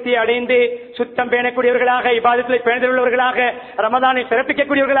அல்லாஹ்வுடைய திருப்தியை அடைந்து சுத்தம் பேணக்கூடியவர்களாக, இபாதத்தில் பேணுதலுள்ளவர்களாக, ரமதானை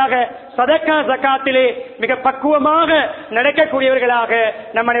சிறப்பிக்கக்கூடியவர்களாக, சதக்கா ஜக்காத்திலே மிக பக்குவமாக நடக்கக்கூடியவர்களாக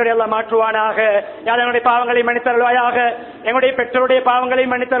நம்ம அனைவரையும் மாற்றுவானாக. யாருடைய பாவங்களை மன்னித்தருள்வாயாக, எங்களுடைய பெற்றோருடைய பாவங்களை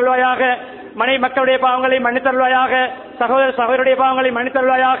மன்னித்தருள்வாயாக, மனை மக்களுடைய பாவங்களை மன்னித்தருள்வாயாக, சகோதர சகோதரருடைய பாவங்களை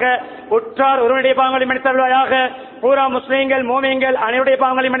மன்னித்தருள்வாயாக, உற்றார் ஒருவருடைய பாவங்களை மன்னித்தருள்வாயாக, பூரா முஸ்லீம்கள் மோமியங்கள் அனைவருடைய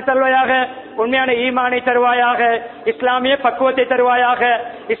பாவங்களை மன்னித்தருள்வாயாக, உண்மையான ஈமானை தருவாயாக, இஸ்லாமிய பக்குவத்தை தருவாயாக,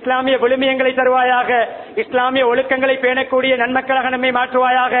 இஸ்லாமிய விழுமியங்களை தருவாயாக, இஸ்லாமிய ஒழுக்கங்களை பேணக்கூடிய நன்மக்களாக நம்மை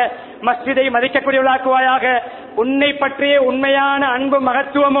மாற்றுவாயாக, மஸ்ஜிதை மதிக்கக்கூடியவர்களாக்குவாயாக, உன்னை பற்றிய உண்மையான அன்பும்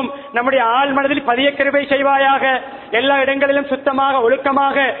மகத்துவமும் நம்முடைய ஆள் மனதில் பதிய கிருபை செய்வாயாக. எல்லா இடங்களிலும் சுத்தமாக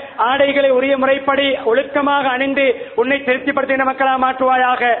ஒழுக்கமாக ஆடைகளை உரிய முறைப்படி ஒழுக்கமாக அணிந்து உன்னை திருப்திப்படுத்துகின்ற மக்களாக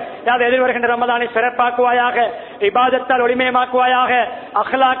மாற்றுவாயாக. அல்லது எதிர்வருகின்ற ரமதானை சிறப்பாக்குவாயாக, இபாதத்தால் ஒளிமயமாக்குவாயாக,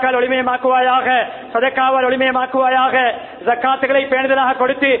 அஹ்லாக்கால் ஒளிமயமாக்குவாயாக, சதகாவால் ஒளிமயமாக்குவாயாக, ஜக்காத்துகளை பேணுதலாக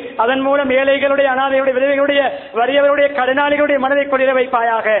கொடுத்து அதன் மூலம் ஏழைகளுடைய, அனாதைகளுடைய, விதவைகளுடைய, வறியவருடைய, கடனாளிகளுடைய மனதை குளிர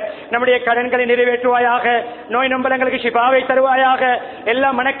வைப்பாயாக. நம்முடைய கடன்களை நிறைவேற்றுவாயாக, நோய் நம்பலங்களுக்கு ஷிபாவை தருவாயாக,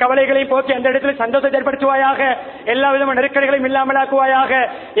 எல்லா மனக்கவலைகளையும் போக்கி அந்த இடத்தில் சந்தோஷத்தை ஏற்படுத்துவாயாக, எல்லா விதமான நெருக்கடிகளையும் இல்லாமலாக்குவாயாக.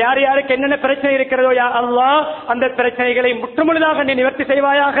 யார் யாருக்கு என்னென்ன பிரச்சனை இருக்கிறதோ யா அல்லாஹ் அந்த பிரச்சனைகளை முற்றுமுழுதாக நீ நிவர்த்தி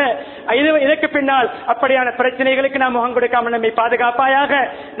செய்வாயாக. இதற்கு பின்னால் அப்படியான பிரச்சனைகளுக்கு நாம் முகம் கொடுக்காமல் நம்மை பாதுகாப்பாயாக.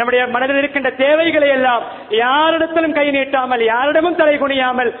 நம்முடைய மனதில் இருக்கின்ற தேவைகளை எல்லாம் யாரிடத்திலும் கை நீட்டாமல், யாரிடமும் தலை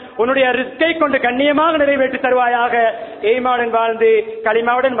குனியாமல் உன்னுடைய ரிஸ்கை கொண்டு கண்ணியமாக நிறைவேற்றி தருவாயாக. ஈமானுடன் வாழ்ந்து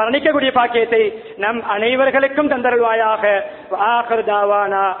கலிமாவுடன் மரணிக்கக்கூடிய பாக்கியத்தை நம் அனைவர்களுக்கும் தந்தருள்வாயாக. ஆகிர்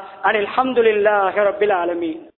தாவானா அனில் ஹம்துலில்லாஹி ரப்பில் ஆலமீன்.